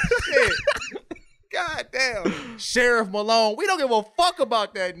 Shit. God damn. Sheriff Malone. We don't give a fuck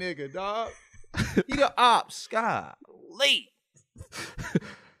about that nigga, dog. He the ops. God. Late.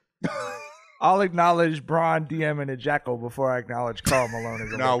 I'll acknowledge Braun DMing a jackal before I acknowledge Karl Malone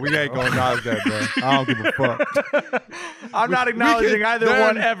as a No, we ain't gonna acknowledge that, bro. I don't give a fuck. I'm not acknowledging either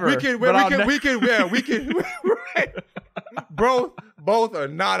one ever. We can, right. Both are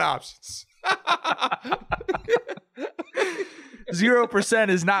not options. 0%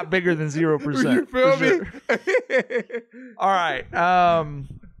 is not bigger than 0%. You feel me? Sure. All right.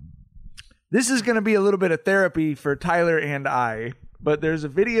 This is going to be a little bit of therapy for Tyler and I, but there's a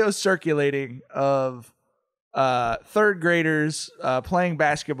video circulating of third graders playing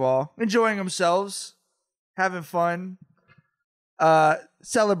basketball, enjoying themselves, having fun,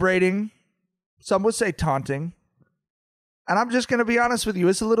 celebrating. Some would say taunting. And I'm just going to be honest with you.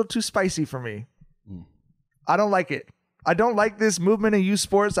 It's a little too spicy for me. I don't like it. I don't like this movement in youth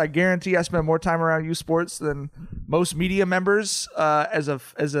sports. I guarantee I spend more time around youth sports than most media members as a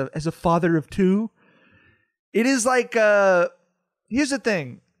father of two. It is like, here's the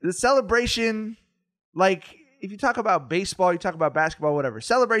thing. The celebration, like if you talk about baseball, you talk about basketball, whatever.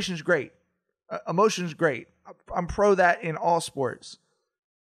 Celebration's great. Emotion's great. I'm pro that in all sports.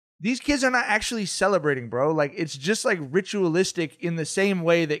 These kids are not actually celebrating, bro. Like, it's just like ritualistic in the same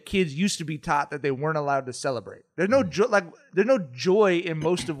way that kids used to be taught that they weren't allowed to celebrate. There's no joy in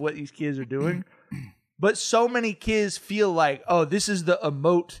most of what these kids are doing. But so many kids feel like, oh, this is the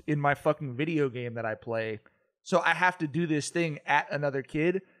emote in my fucking video game that I play. So I have to do this thing at another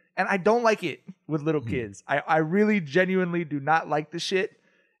kid. And I don't like it with little kids. I really genuinely do not like the shit.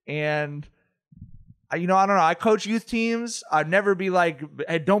 And I don't know. I coach youth teams. I'd never be like,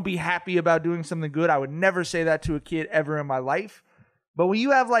 hey, don't be happy about doing something good. I would never say that to a kid ever in my life. But when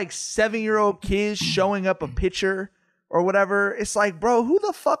you have like 7-year-old kids showing up a pitcher or whatever, it's like, bro, who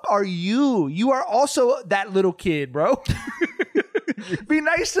the fuck are you? You are also that little kid, bro. Be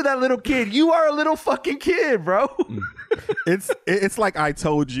nice to that little kid. You are a little fucking kid, bro. It's like I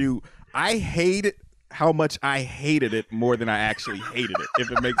told you, I hated how much I hated it more than I actually hated it,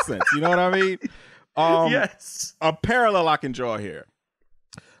 if it makes sense. You know what I mean? Yes. A parallel I can draw here.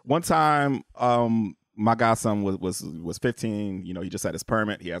 One time, my godson was 15. You know, he just had his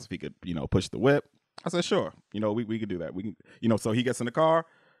permit. He asked if he could, push the whip. I said, sure. We could do that. We can, so he gets in the car.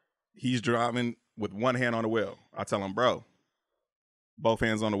 He's driving with one hand on the wheel. I tell him, bro, both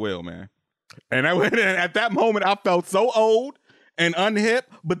hands on the wheel, man. And at that moment, I felt so old and unhip.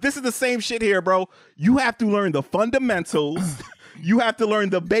 But this is the same shit here, bro. You have to learn the fundamentals. You have to learn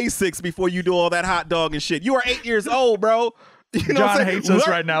the basics before you do all that hot dog and shit. You are 8 years old, bro. John hates us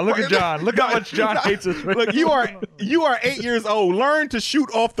right now. Look at John. Look how much John hates us right Look, now. you are 8 years old. Learn to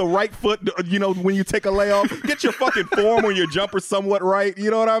shoot off the right foot, when you take a layoff. Get your fucking form on your jumper somewhat right.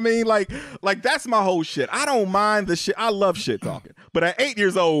 You know what I mean? Like that's my whole shit. I don't mind the shit. I love shit talking. But at 8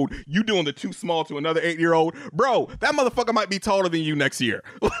 years old, you doing the too small to another 8-year-old. Bro, that motherfucker might be taller than you next year.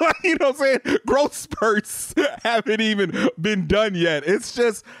 You know what I'm saying? Growth spurts haven't even been done yet. It's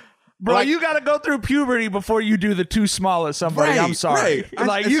just... Bro, you got to go through puberty before you do the too small at somebody. I'm sorry. Right.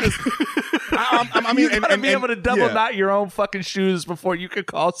 Like you gotta be able to double knot your own fucking shoes before you could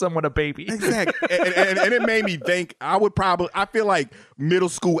call someone a baby. Exactly. and it made me think I feel like middle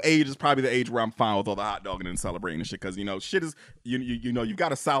school age is probably the age where I'm fine with all the hot dogging and celebrating and shit. Because, shit is, you've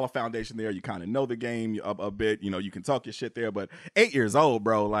got a solid foundation there. You kind of know the game a bit. You can talk your shit there. But 8 years old,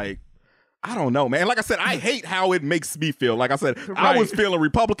 bro, like, I don't know, man. Like I said, I hate how it makes me feel. Like I said, right. I was feeling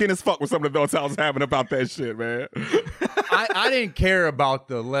Republican as fuck with some of the thoughts I was having about that shit, man. I didn't care about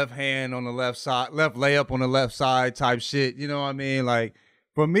the left hand on the left side, left layup on the left side type shit. You know what I mean? Like,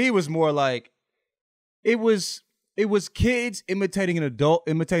 for me, it was more like it was kids imitating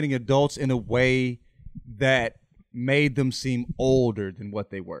adults in a way that made them seem older than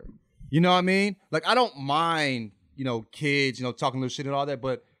what they were. You know what I mean? Like, I don't mind, kids, talking little shit and all that,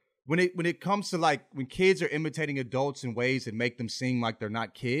 but when it comes to like when kids are imitating adults in ways that make them seem like they're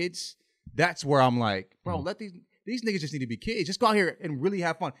not kids, that's where I'm like, bro, let these niggas just need to be kids. Just go out here and really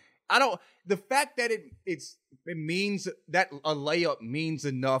have fun. The fact that it means that a layup means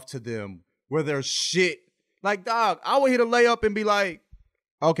enough to them where there's shit. Like, dog, I would hit a layup and be like,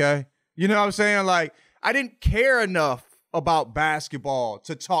 okay. You know what I'm saying? Like, I didn't care enough about basketball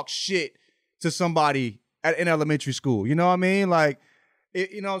to talk shit to somebody in elementary school. You know what I mean? Like,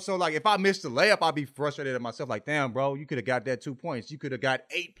 so like if I missed the layup, I'd be frustrated at myself. Like, damn, bro, you could have got that 2 points. You could have got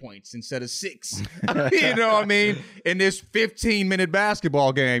 8 points instead of 6. You know what I mean? In this 15-minute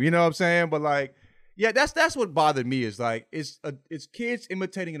basketball game. You know what I'm saying? But like, yeah, that's what bothered me is like it's kids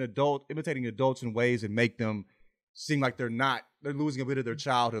imitating adults in ways that make them seem like they're losing a bit of their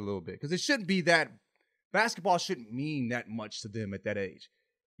childhood a little bit. Because it shouldn't be that basketball shouldn't mean that much to them at that age.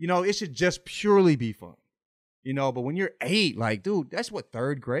 It should just purely be fun. But when you're 8, like, dude, that's what,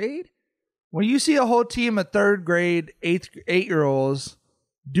 3rd grade? When you see a whole team of 3rd grade, 8-year-olds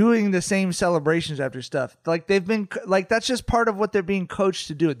doing the same celebrations after stuff, like they've been, like, that's just part of what they're being coached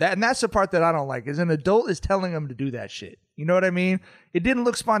to do. And that's the part that I don't like, is an adult is telling them to do that shit. You know what I mean? It didn't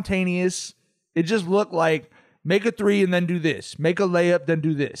look spontaneous. It just looked like, make a 3 and then do this. Make a layup, then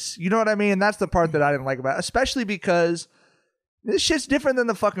do this. You know what I mean? And that's the part that I didn't like about it, especially because this shit's different than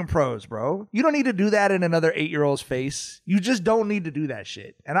the fucking pros, bro. You don't need to do that in another 8-year-old's face. You just don't need to do that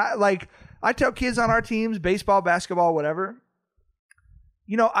shit. And I tell kids on our teams, baseball, basketball, whatever.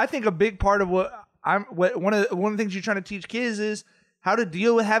 I think a big part of one of the things you're trying to teach kids is how to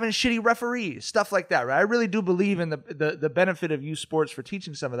deal with having shitty referees, stuff like that, right? I really do believe in the benefit of youth sports for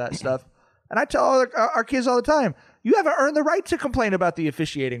teaching some of that stuff. And I tell our kids all the time, you haven't earned the right to complain about the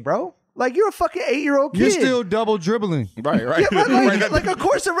officiating, bro. Like, you're a fucking 8-year-old kid. You're still double dribbling. Right. Yeah, but like of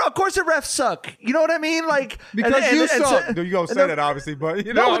course the refs suck. You know what I mean? Like, because you suck. You're going to say that, obviously, but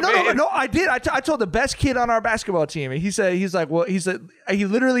you know what I mean? No, I did. I told the best kid on our basketball team, and he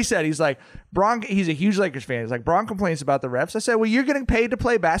literally said, he's like, Bron, he's a huge Lakers fan. He's like, Bron complains about the refs. I said, well, you're getting paid to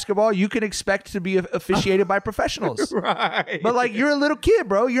play basketball. You can expect to be officiated by professionals. Right. But like, you're a little kid,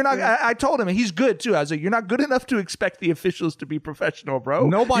 bro. You're not, I told him, and he's good too. I was like, you're not good enough to expect the officials to be professional, bro.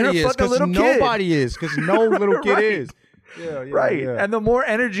 Nobody is. Nobody is, because no little kid right. is. Right. And the more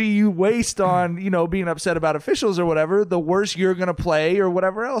energy you waste on, being upset about officials or whatever, the worse you're going to play or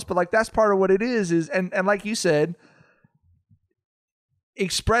whatever else. But like, that's part of what it is and like you said,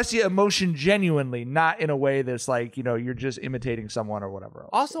 express your emotion genuinely, not in a way that's like, you're just imitating someone or whatever else.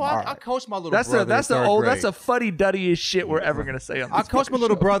 Also, I coached my little brother. That's the fuddy-duddiest shit we're ever gonna say on this. I coached my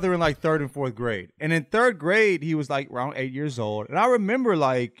little brother in like 3rd and 4th grade, and in 3rd grade he was like around 8 years old, and I remember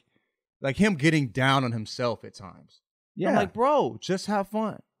like him getting down on himself at times. Yeah, I'm like, bro, just have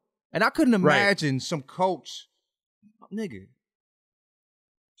fun. And I couldn't imagine some coach, nigga.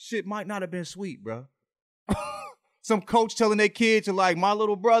 Shit might not have been sweet, bro. Some coach telling their kids to like, my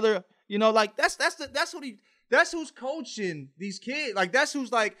little brother, like that's who's coaching these kids. Like that's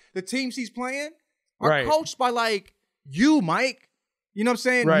who's like the teams he's playing are coached by like you, Mike. You know what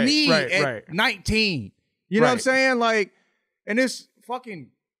I'm saying? Me at 19. You know what I'm saying? Like, and this fucking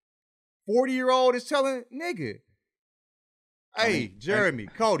 40-year-old is telling nigga, hey, Jeremy,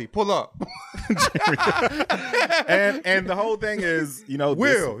 Cody, pull up. and the whole thing is,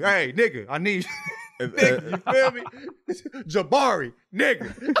 Will, hey, nigga, I need you. Nigga, you feel me? Jabari,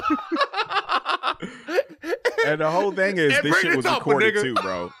 nigga. And the whole thing is, this shit was recorded too,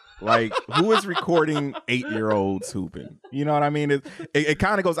 bro. Like, who is recording 8-year-olds hooping? You know what I mean? It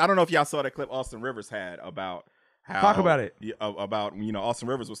kind of goes, I don't know if y'all saw that clip Austin Rivers had about how. Talk about it. About, Austin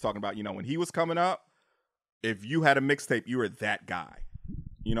Rivers was talking about, when he was coming up, if you had a mixtape, you were that guy.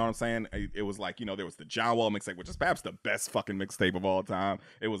 You know what I'm saying? It was like, there was the John Wall mixtape, which is perhaps the best fucking mixtape of all time.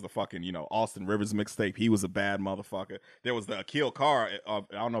 It was the fucking, Austin Rivers mixtape. He was a bad motherfucker. There was the Akil Carr. I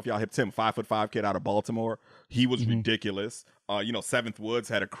don't know if y'all hipped him, 5'5" kid out of Baltimore. He was ridiculous. 7th Woods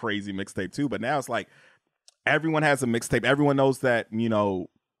had a crazy mixtape too. But now it's like everyone has a mixtape. Everyone knows that,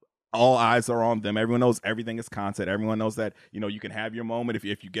 all eyes are on them. Everyone knows everything is content. Everyone knows that, you can have your moment.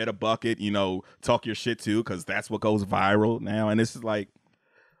 If you get a bucket, talk your shit too, because that's what goes viral now. And it's just like,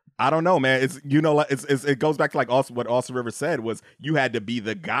 I don't know, man. It goes back to like what Austin Rivers said was you had to be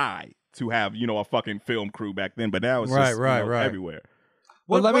the guy to have, a fucking film crew back then. But now it's just everywhere.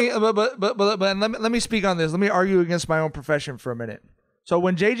 Well, let me speak on this. Let me argue against my own profession for a minute. So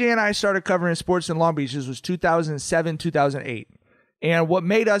when JJ and I started covering sports in Long Beach, this was 2007, 2008. And what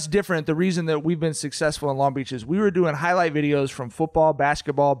made us different, the reason that we've been successful in Long Beach is we were doing highlight videos from football,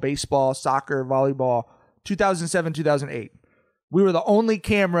 basketball, baseball, soccer, volleyball, 2007, 2008. We were the only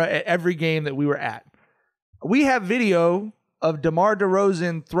camera at every game that we were at. We have video of DeMar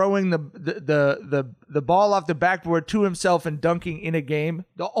DeRozan throwing the ball off the backboard to himself and dunking in a game.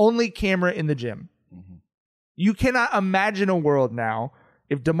 The only camera in the gym. Mm-hmm. You cannot imagine a world now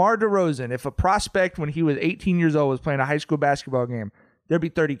if DeMar DeRozan, if a prospect when he was 18 years old was playing a high school basketball game, there'd be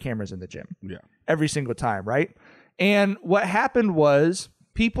 30 cameras in the gym. Yeah. Every single time, right? And what happened was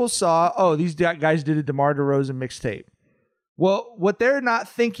people saw, these guys did a DeMar DeRozan mixtape. Well, what they're not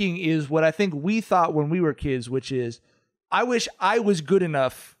thinking is what I think we thought when we were kids, which is, I wish I was good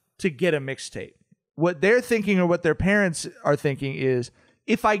enough to get a mixtape. What they're thinking or what their parents are thinking is,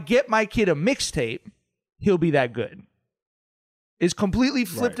 if I get my kid a mixtape, he'll be that good. It's completely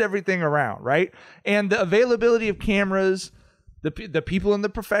flipped everything around, right? And the availability of cameras, the people in the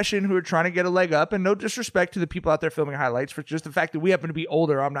profession who are trying to get a leg up, and no disrespect to the people out there filming highlights, for just the fact that we happen to be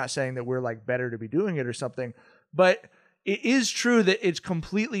older. I'm not saying that we're like better to be doing it or something, but it is true that it's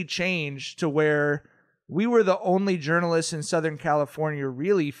completely changed to where we were the only journalists in Southern California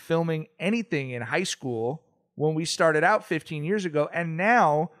really filming anything in high school when we started out 15 years ago. And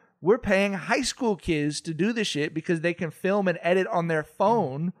now we're paying high school kids to do this shit because they can film and edit on their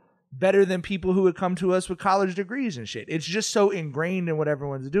phone better than people who would come to us with college degrees and shit. It's just so ingrained in what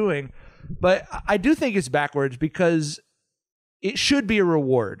everyone's doing. But I do think it's backwards because it should be a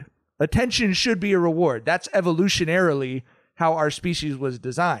reward. Attention should be a reward. That's evolutionarily how our species was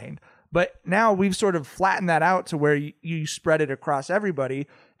designed. But now we've sort of flattened that out to where you spread it across everybody.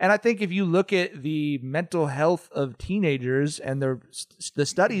 And I think if you look at the mental health of teenagers and the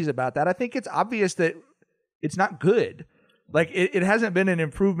studies about that, I think it's obvious that it's not good. Like, it hasn't been an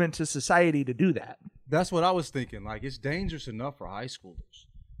improvement to society to do that. That's what I was thinking. Like, it's dangerous enough for high schoolers.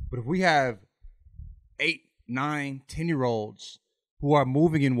 But if we have 8, 9, 10-year-olds who are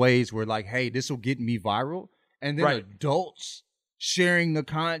moving in ways where, like, hey, this will get me viral, and then adults sharing the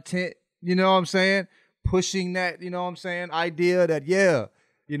content, you know what I'm saying? Pushing that, you know what I'm saying, idea that, hey,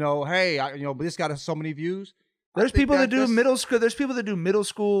 but this got so many views. There's people that do middle school. There's people that do middle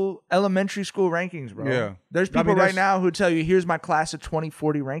school, elementary school rankings, bro. Yeah. There's people right now who tell you, here's my class of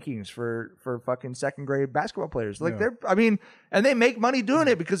 2040 rankings for fucking second grade basketball players. Like and they make money doing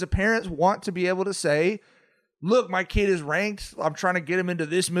it because the parents want to be able to say, look, my kid is ranked. I'm trying to get him into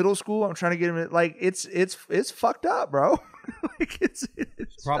this middle school. I'm trying to get him in, like, it's fucked up, bro. Like it's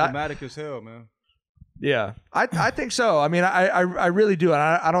problematic as hell, man. Yeah, I think so. I mean, I really do, and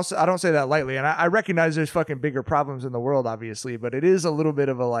I don't say that lightly. And I recognize there's fucking bigger problems in the world, obviously, but it is a little bit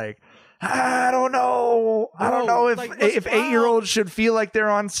of a like, I don't know if 8-year-olds should feel like they're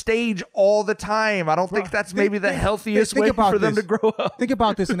on stage all the time. I don't think that's maybe the healthiest way for them to grow up. Think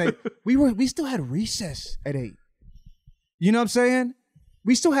about this, and we still had recess at 8. You know what I'm saying?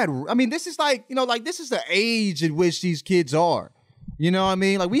 We still had. I mean, this is like this is the age in which these kids are. You know what I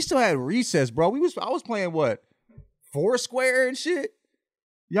mean? Like we still had recess, bro. I was playing what? Foursquare and shit.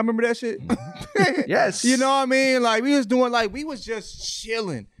 Y'all remember that shit? Yes. You know what I mean? Like we was just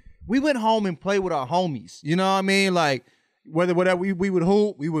chilling. We went home and played with our homies. You know what I mean? Like whatever we would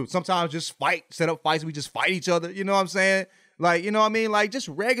hoop, we would sometimes just fight, set up fights, we just fight each other. You know what I'm saying? Like, you know what I mean? Like just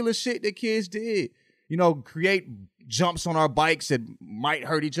regular shit that kids did. You know, create jumps on our bikes that might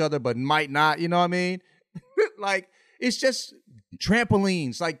hurt each other but might not. You know what I mean? Like it's just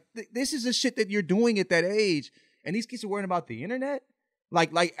trampolines. Like this is the shit that you're doing at that age, and these kids are worrying about the internet,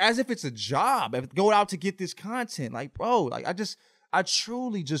 like as if it's a job. Go out to get this content, like bro. Like I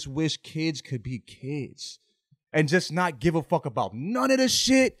truly just wish kids could be kids and just not give a fuck about none of the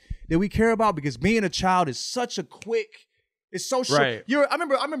shit that we care about, because being a child is such a quick. It's so short. Right. I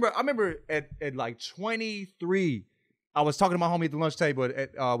remember at like 23, I was talking to my homie at the lunch table.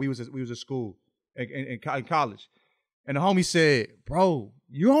 We was at school in college. And the homie said, bro,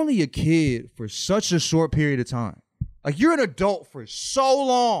 you're only a kid for such a short period of time. Like, you're an adult for so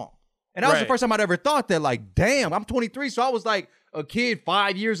long. And that was the first time I'd ever thought that, like, damn, I'm 23, so I was like a kid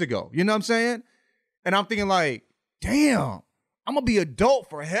 5 years ago. You know what I'm saying? And I'm thinking like, damn, I'm going to be adult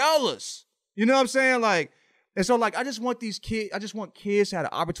for hellas. You know what I'm saying? Like, and so, like, I just want kids to have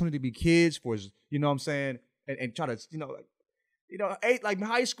the opportunity to be kids for, you know what I'm saying? And try to, like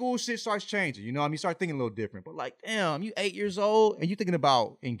high school shit starts changing. You know what I mean? You start thinking a little different. But like, damn, you 8 years old and you thinking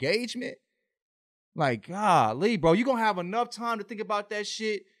about engagement? Like, golly, bro, you gonna have enough time to think about that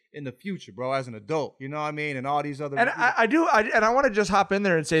shit in the future, bro, as an adult. You know what I mean? And all these other. And I want to just hop in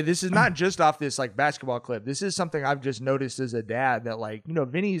there and say this is not just off this like basketball clip. This is something I've just noticed as a dad that like,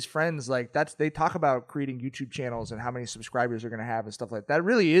 Vinny's friends, like they talk about creating YouTube channels and how many subscribers they're gonna have and stuff like that.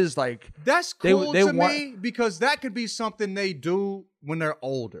 Really is like that's cool to me, because that could be something they do when they're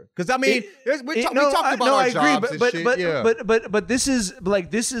older. Because I mean, we talked about our jobs and shit. But this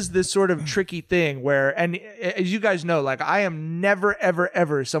is this sort of tricky thing where, and as you guys know, like I am never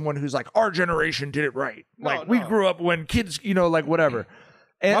ever someone who's like our generation did it right. We grew up when kids, like whatever.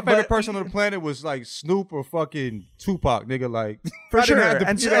 And, my favorite person on the planet was like Snoop or fucking Tupac, nigga. Like for sure.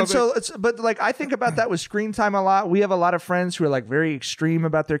 But like I think about that with screen time a lot. We have a lot of friends who are like very extreme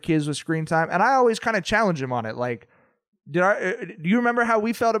about their kids with screen time, and I always kind of challenge them on it. Like, do you remember how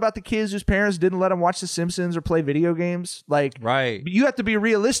we felt about the kids whose parents didn't let them watch The Simpsons or play video games? Like, right. You have to be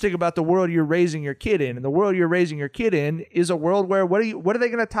realistic about the world you're raising your kid in, and the world you're raising your kid in is a world where what are they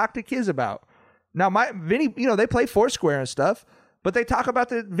going to talk to kids about? Now, Vinny, they play Foursquare and stuff, but they talk about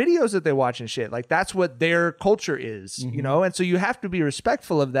the videos that they watch and shit. Like that's what their culture is, and so you have to be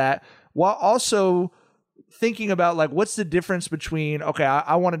respectful of that while also thinking about like what's the difference between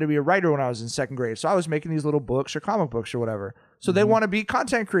I wanted to be a writer when I was in second grade, so I was making these little books or comic books or whatever, so they want to be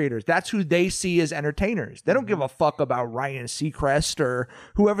content creators. That's who they see as entertainers. They don't give a fuck about Ryan Seacrest or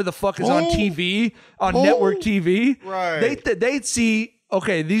whoever the fuck is on TV, on network TV. Right. They'd see,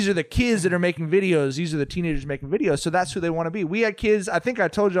 these are the kids that are making videos, these are the teenagers making videos, so that's who they want to be. We had kids, I think I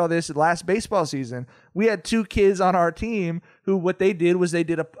told you all this last baseball season, we had 2 kids on our team who what they did was they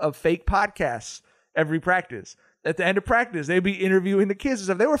did a fake podcast every practice. At the end of practice, they'd be interviewing the kids and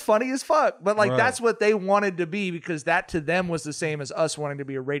stuff. They were funny as fuck, but like that's what they wanted to be, because that to them was the same as us wanting to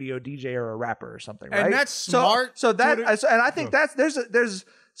be a radio DJ or a rapper or something, right? And that's smart. So and I think that's there's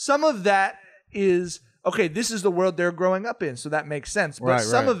some of that is this is the world they're growing up in, so that makes sense. But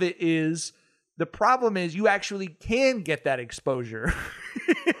some of it is the problem is you actually can get that exposure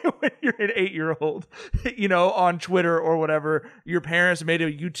when you're an 8-year-old, on Twitter or whatever. Your parents made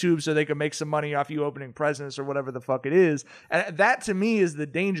a YouTube so they could make some money off you opening presents or whatever the fuck it is. And that to me is the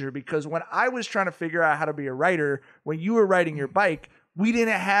danger, because when I was trying to figure out how to be a writer, when you were riding your bike, we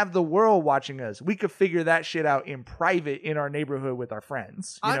didn't have the world watching us. We could figure that shit out in private in our neighborhood with our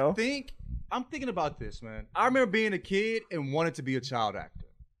friends. I'm thinking about this, man. I remember being a kid and wanted to be a child actor.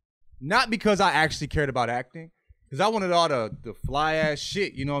 Not because I actually cared about acting, because I wanted all the fly ass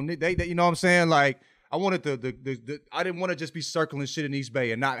shit. You know what I'm saying? Like I wanted I didn't want to just be circling shit in East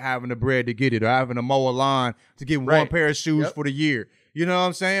Bay and not having the bread to get it, or having to mow a lawn to get one pair of shoes for the year. You know what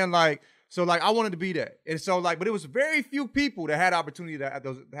I'm saying? Like, so like I wanted to be that. And so like, but it was very few people that had opportunity to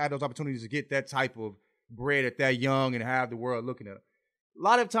had those opportunities to get that type of bread at that young and have the world looking at them. a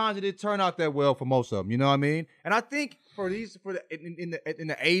lot of times it didn't turn out that well for most of them. You know what I mean? And I think in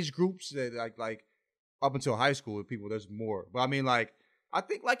the age groups that like up until high school, people there's more. But I mean, like I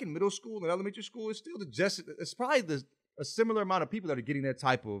think like in middle school and elementary school, it's probably a similar amount of people that are getting that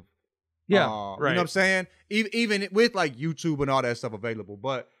type of right. You know what I'm saying? Even with like YouTube and all that stuff available,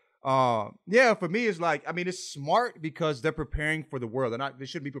 but. For me, it's like, I mean, it's smart because they're preparing for the world. They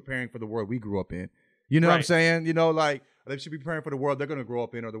shouldn't be preparing for the world we grew up in. You know what I'm saying? You know, like they should be preparing for the world they're going to grow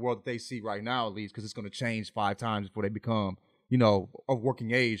up in or the world that they see right now, at least, because it's going to change 5 times before they become, you know, of working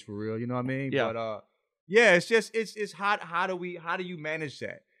age for real. You know what I mean? Yeah. But, it's just, it's how do you manage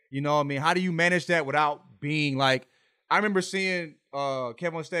that? You know what I mean? How do you manage that without being like, I remember seeing,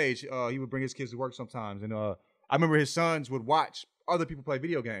 Kevin on stage, he would bring his kids to work sometimes. And, I remember his sons would watch other people play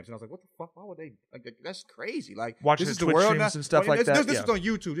video games, and I was like, "What the fuck? Why would they? Like, that's crazy! Like, watching this is the the Twitch world streams now. and stuff like that." This is on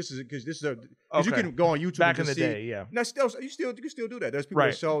YouTube. This is because you can go on YouTube back and in the see, day. Yeah, now you can still do that. There's people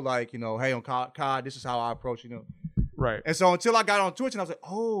that show like, you know, hey, on COD, this is how I approach, you know, right. And so until I got on Twitch, and I was like,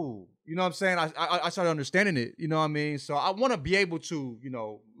 oh, you know what I'm saying? I started understanding it. You know what I mean? So I want to be able to, you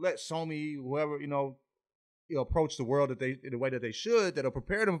know, let Somi, whoever, you know, approach the world in the way that they should, that'll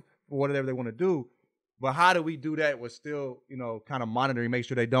prepare them for whatever they want to do. But how do we do that with still, you know, kind of monitoring, make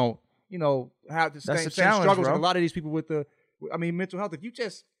sure they don't, you know, have the same struggles. Bro. And a lot of these people with mental health. If you're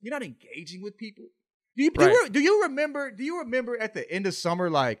not engaging with people. Do you remember at the end of summer,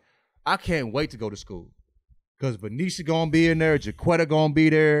 like, I can't wait to go to school because Benicia gonna be in there, Jaquetta gonna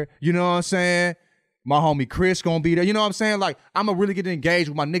be there. You know what I'm saying? My homie Chris gonna be there. You know what I'm saying? Like, I'm gonna really get engaged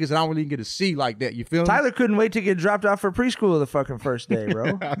with my niggas that I don't really get to see like that. You feel me? Tyler couldn't wait to get dropped off for preschool the fucking first day,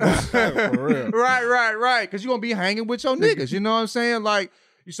 bro. For real. Right. Because you're gonna be hanging with your niggas. You know what I'm saying? Like,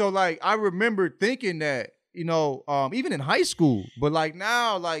 so like I remember thinking that, you know, even in high school, but like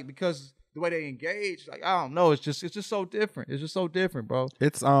now, like, because the way they engage, like, I don't know, it's just so different. It's just so different, bro.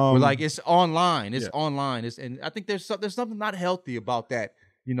 It's but like it's online. It's online. And I think there's something not healthy about that.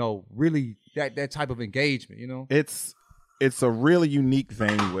 You know, really that type of engagement, you know? It's a really unique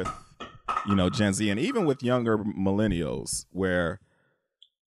thing with, you know, Gen Z and even with younger millennials where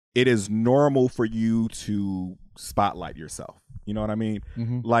it is normal for you to spotlight yourself. You know what I mean?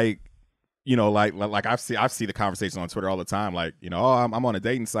 Mm-hmm. Like, you know, like I've seen the conversations on Twitter all the time. Like, you know, oh, I'm on a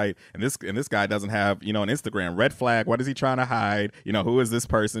dating site and this guy doesn't have, you know, an Instagram. Red flag. What is he trying to hide? You know, who is this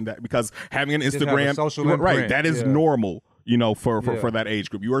person? Because having an Instagram, right? That is normal. You know, for that age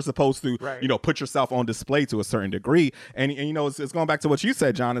group, you are supposed to, you know, put yourself on display to a certain degree. And you know, it's going back to what you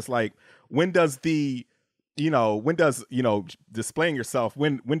said, John. It's like, when does displaying yourself,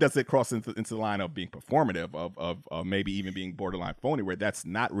 when does it cross into the line of being performative, of maybe even being borderline phony, where that's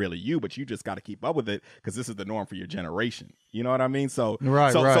not really you, but you just got to keep up with it because this is the norm for your generation. You know what I mean? So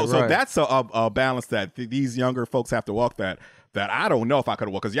that's a balance that these younger folks have to walk that I don't know if I could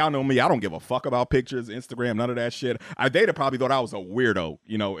have walked, because y'all know me, I don't give a fuck about pictures, Instagram, none of that shit. They'd have probably thought I was a weirdo,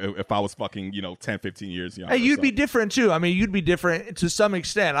 you know, if I was fucking, you know, 10, 15 years younger. Hey, you'd be different too. I mean, you'd be different to some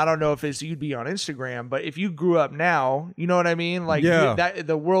extent. I don't know if you'd be on Instagram, but if you grew up now, you know what I mean? Like,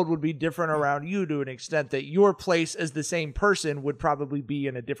 the world would be different around you to an extent that your place as the same person would probably be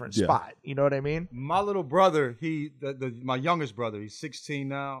in a different spot. You know what I mean? My little brother, my youngest brother, he's 16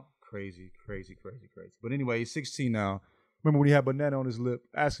 now. Crazy. But anyway, he's 16 now. Remember when he had banana on his lip,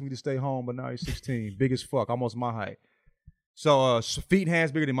 asking me to stay home, but now he's 16. Big as fuck, almost my height. So feet and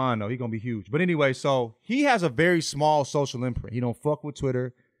hands bigger than mine, though. He's going to be huge. But anyway, so he has a very small social imprint. He don't fuck with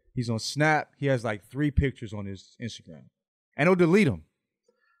Twitter. He's on Snap. He has like 3 pictures on his Instagram. And he'll delete them.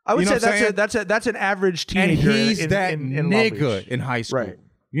 I would say that's an average teenager. And he's that in nigga in high school. Right.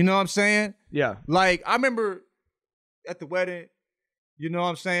 You know what I'm saying? Yeah. Like, I remember at the wedding, you know what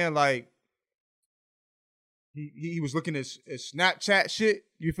I'm saying? Like, He was looking at Snapchat shit.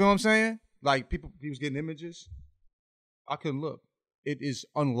 You feel what I'm saying? Like, he was getting images. I couldn't look. It is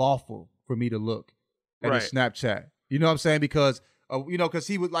unlawful for me to look at his Snapchat. You know what I'm saying? Because, you know, because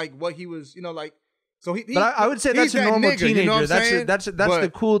he was like what he was, you know, like. So but I would say that's a normal teenager. You know what I'm that's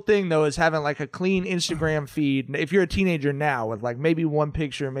the cool thing though, is having like a clean Instagram feed. If you're a teenager now with like maybe 1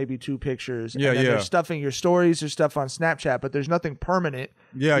 picture, maybe 2 pictures, and then there's stuff in your stories, there's stuff on Snapchat, but there's nothing permanent.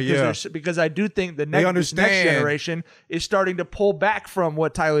 Because I do think this next generation is starting to pull back from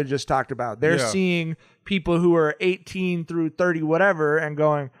what Tyler just talked about. They're seeing people who are 18 through 30 whatever and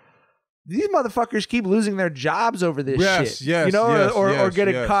going, these motherfuckers keep losing their jobs over this shit. You know, or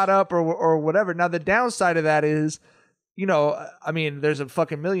getting caught up or whatever. Now, the downside of that is, you know, I mean, there's a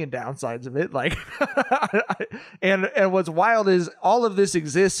fucking million downsides of it. Like, and what's wild is all of this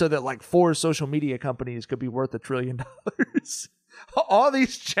exists so that like 4 social media companies could be worth $1 trillion. all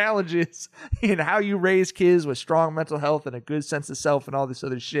these challenges in how you raise kids with strong mental health and a good sense of self and all this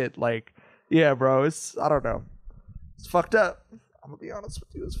other shit. Like, yeah, bro, I don't know. It's fucked up. I'm going to be honest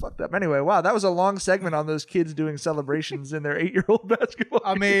with you. It's fucked up. Anyway, wow, that was a long segment on those kids doing celebrations in their 8-year-old basketball.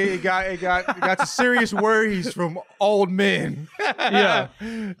 I mean, it got to serious worries from old men. Yeah.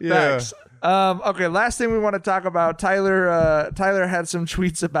 Facts. Okay, last thing we want to talk about. Tyler had some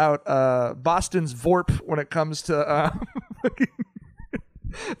tweets about Boston's VORP when it comes to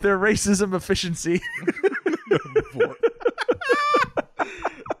their racism efficiency.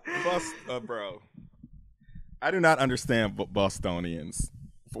 Bro, I do not understand Bostonians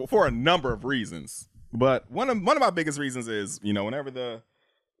for a number of reasons, but one of my biggest reasons is, you know, whenever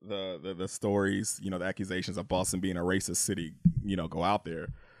the stories, you know, the accusations of Boston being a racist city, you know, go out there,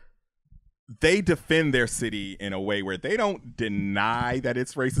 they defend their city in a way where they don't deny that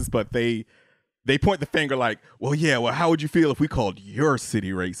it's racist, but they point the finger like, well, how would you feel if we called your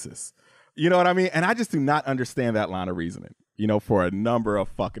city racist? You know what I mean? And I just do not understand that line of reasoning, you know, for a number of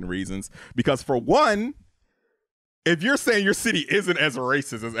fucking reasons. Because for one, if you're saying your city isn't as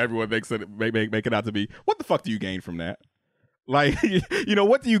racist as everyone makes it make it out to be, what the fuck do you gain from that? Like, you know,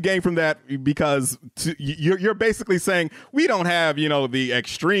 what do you gain from that? Because you're basically saying we don't have, you know, the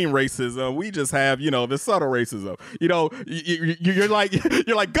extreme racism. We just have, you know, the subtle racism. You know, you're like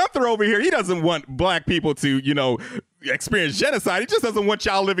Gunther over here. He doesn't want black people to, you know, experience genocide. He just doesn't want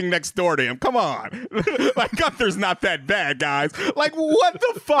y'all living next door to him. Come on. Like, Gunther's not that bad, guys. Like, what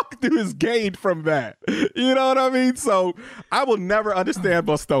the fuck do is gained from that? You know what I mean? So I will never understand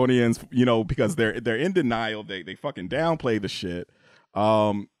Bostonians, you know, because they're in denial. They fucking downplay the shit.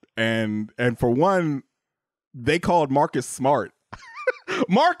 And for one, they called Marcus Smart.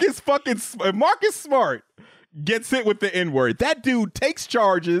 Marcus Smart gets hit with the N-word. That dude takes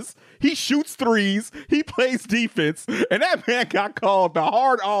charges. He shoots threes. He plays defense. And that man got called the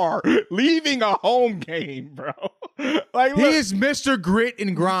hard R, leaving a home game, bro. Like, he is Mr. Grit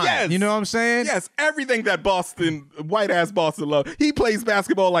and Grind. Yes, you know what I'm saying? Yes, everything that white-ass Boston love. He plays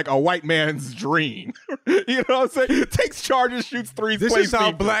basketball like a white man's dream. You know what I'm saying? Takes charges, shoots threes, This plays is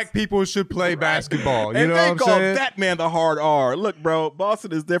how defense. black people should play basketball. You And know they what I'm call saying? that man the hard R. Look, bro,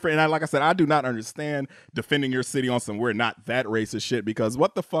 Boston is different. And like I said, I do not understand defending your city on some we're not that racist shit, because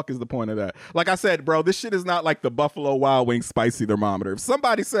what the fuck is the point of that? Like I said, bro, this shit is not like the Buffalo Wild Wings spicy thermometer. If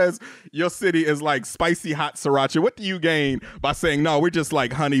somebody says your city is like spicy hot sriracha, what do you gain by saying, no, we're just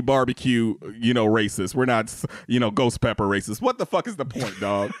like honey barbecue, you know, racist. We're not, you know, ghost pepper racist. What the fuck is the point,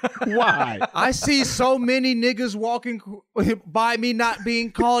 dog? Why? I see so many niggas walking by me not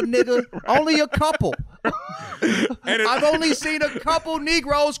being called nigga. Right. Only a couple. I've only seen a couple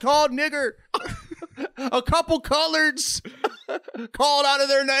Negroes called nigger. A couple coloreds called out of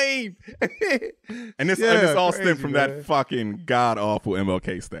their name. and this all stemmed from that fucking god-awful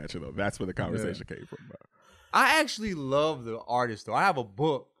MLK statue, though. That's where the conversation came from, bro. I actually love the artist, though. I have a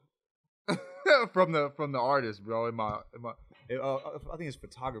book from the artist, bro. I think it's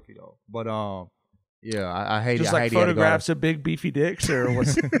photography, though. But yeah, I hate it. Just like photographs of big beefy dicks, or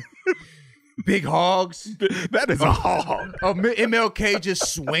what's big hogs? That is a hog. MLK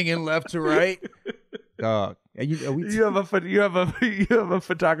just swinging left to right. Dog. You have a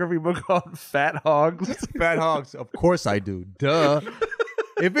photography book called Fat Hogs. Fat Hogs. Of course I do. Duh.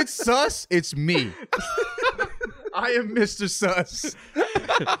 If it's sus, it's me. I am Mr. Sus.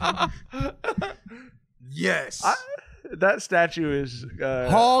 Yes. That statue is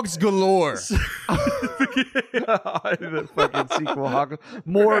Hogs galore. The fucking sequel.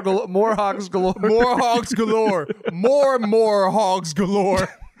 More Hogs galore. More Hogs galore. More Hogs galore.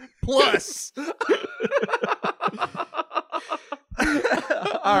 Plus.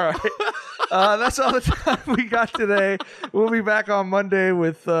 All right. That's all the time we got today. We'll be back on Monday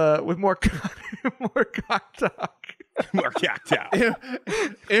with more cock talk. More cock talk.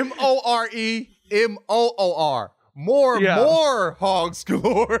 MOREMOOR. More hogs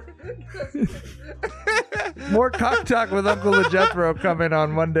galore. More cock talk with Uncle LeJethro coming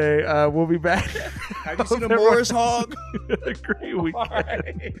on Monday. We'll be back. Have you seen a Morris hog? Great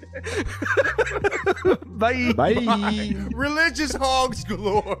weekend. Bye. Bye. Religious hogs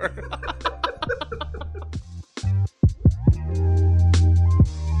galore.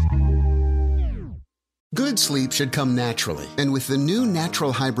 Good sleep should come naturally, and with the new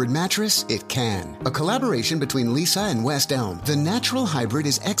Natural Hybrid mattress, it can. A collaboration between Lisa and West Elm, the Natural Hybrid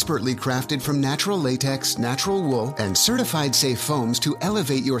is expertly crafted from natural latex, natural wool, and certified safe foams to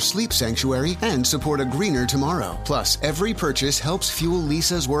elevate your sleep sanctuary and support a greener tomorrow. Plus, every purchase helps fuel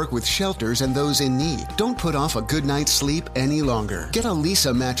Lisa's work with shelters and those in need. Don't put off a good night's sleep any longer. Get a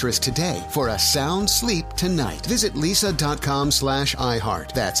Lisa mattress today for a sound sleep tonight. Visit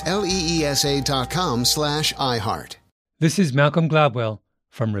lisa.com/iHeart. That's LEESA.com/iHeart. This is Malcolm Gladwell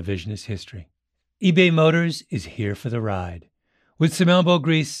from Revisionist History. eBay Motors is here for the ride. With some elbow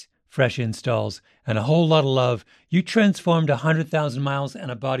grease, fresh installs, and a whole lot of love, you transformed 100,000 miles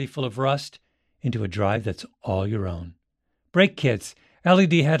and a body full of rust into a drive that's all your own. Brake kits,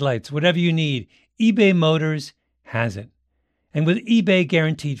 LED headlights, whatever you need, eBay Motors has it. And with eBay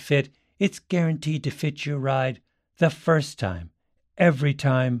Guaranteed Fit, it's guaranteed to fit your ride the first time, every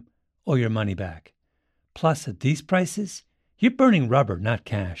time, or your money back. Plus, at these prices, you're burning rubber, not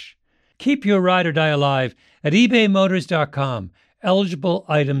cash. Keep your ride or die alive at ebaymotors.com. Eligible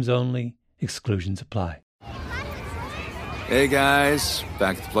items only. Exclusions apply. Hey, guys.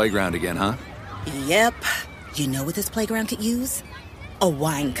 Back at the playground again, huh? Yep. You know what this playground could use? A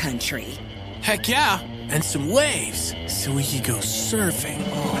wine country. Heck yeah. And some waves so we could go surfing.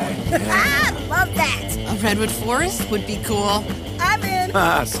 Oh, yeah. Love that. A redwood forest would be cool. I'm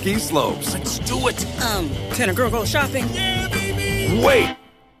in. Ski slopes. Let's do it. Can a girl go shopping? Yeah, baby. Wait.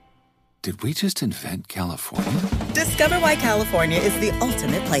 Did we just invent California? Discover why California is the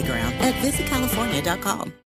ultimate playground at visitcalifornia.com.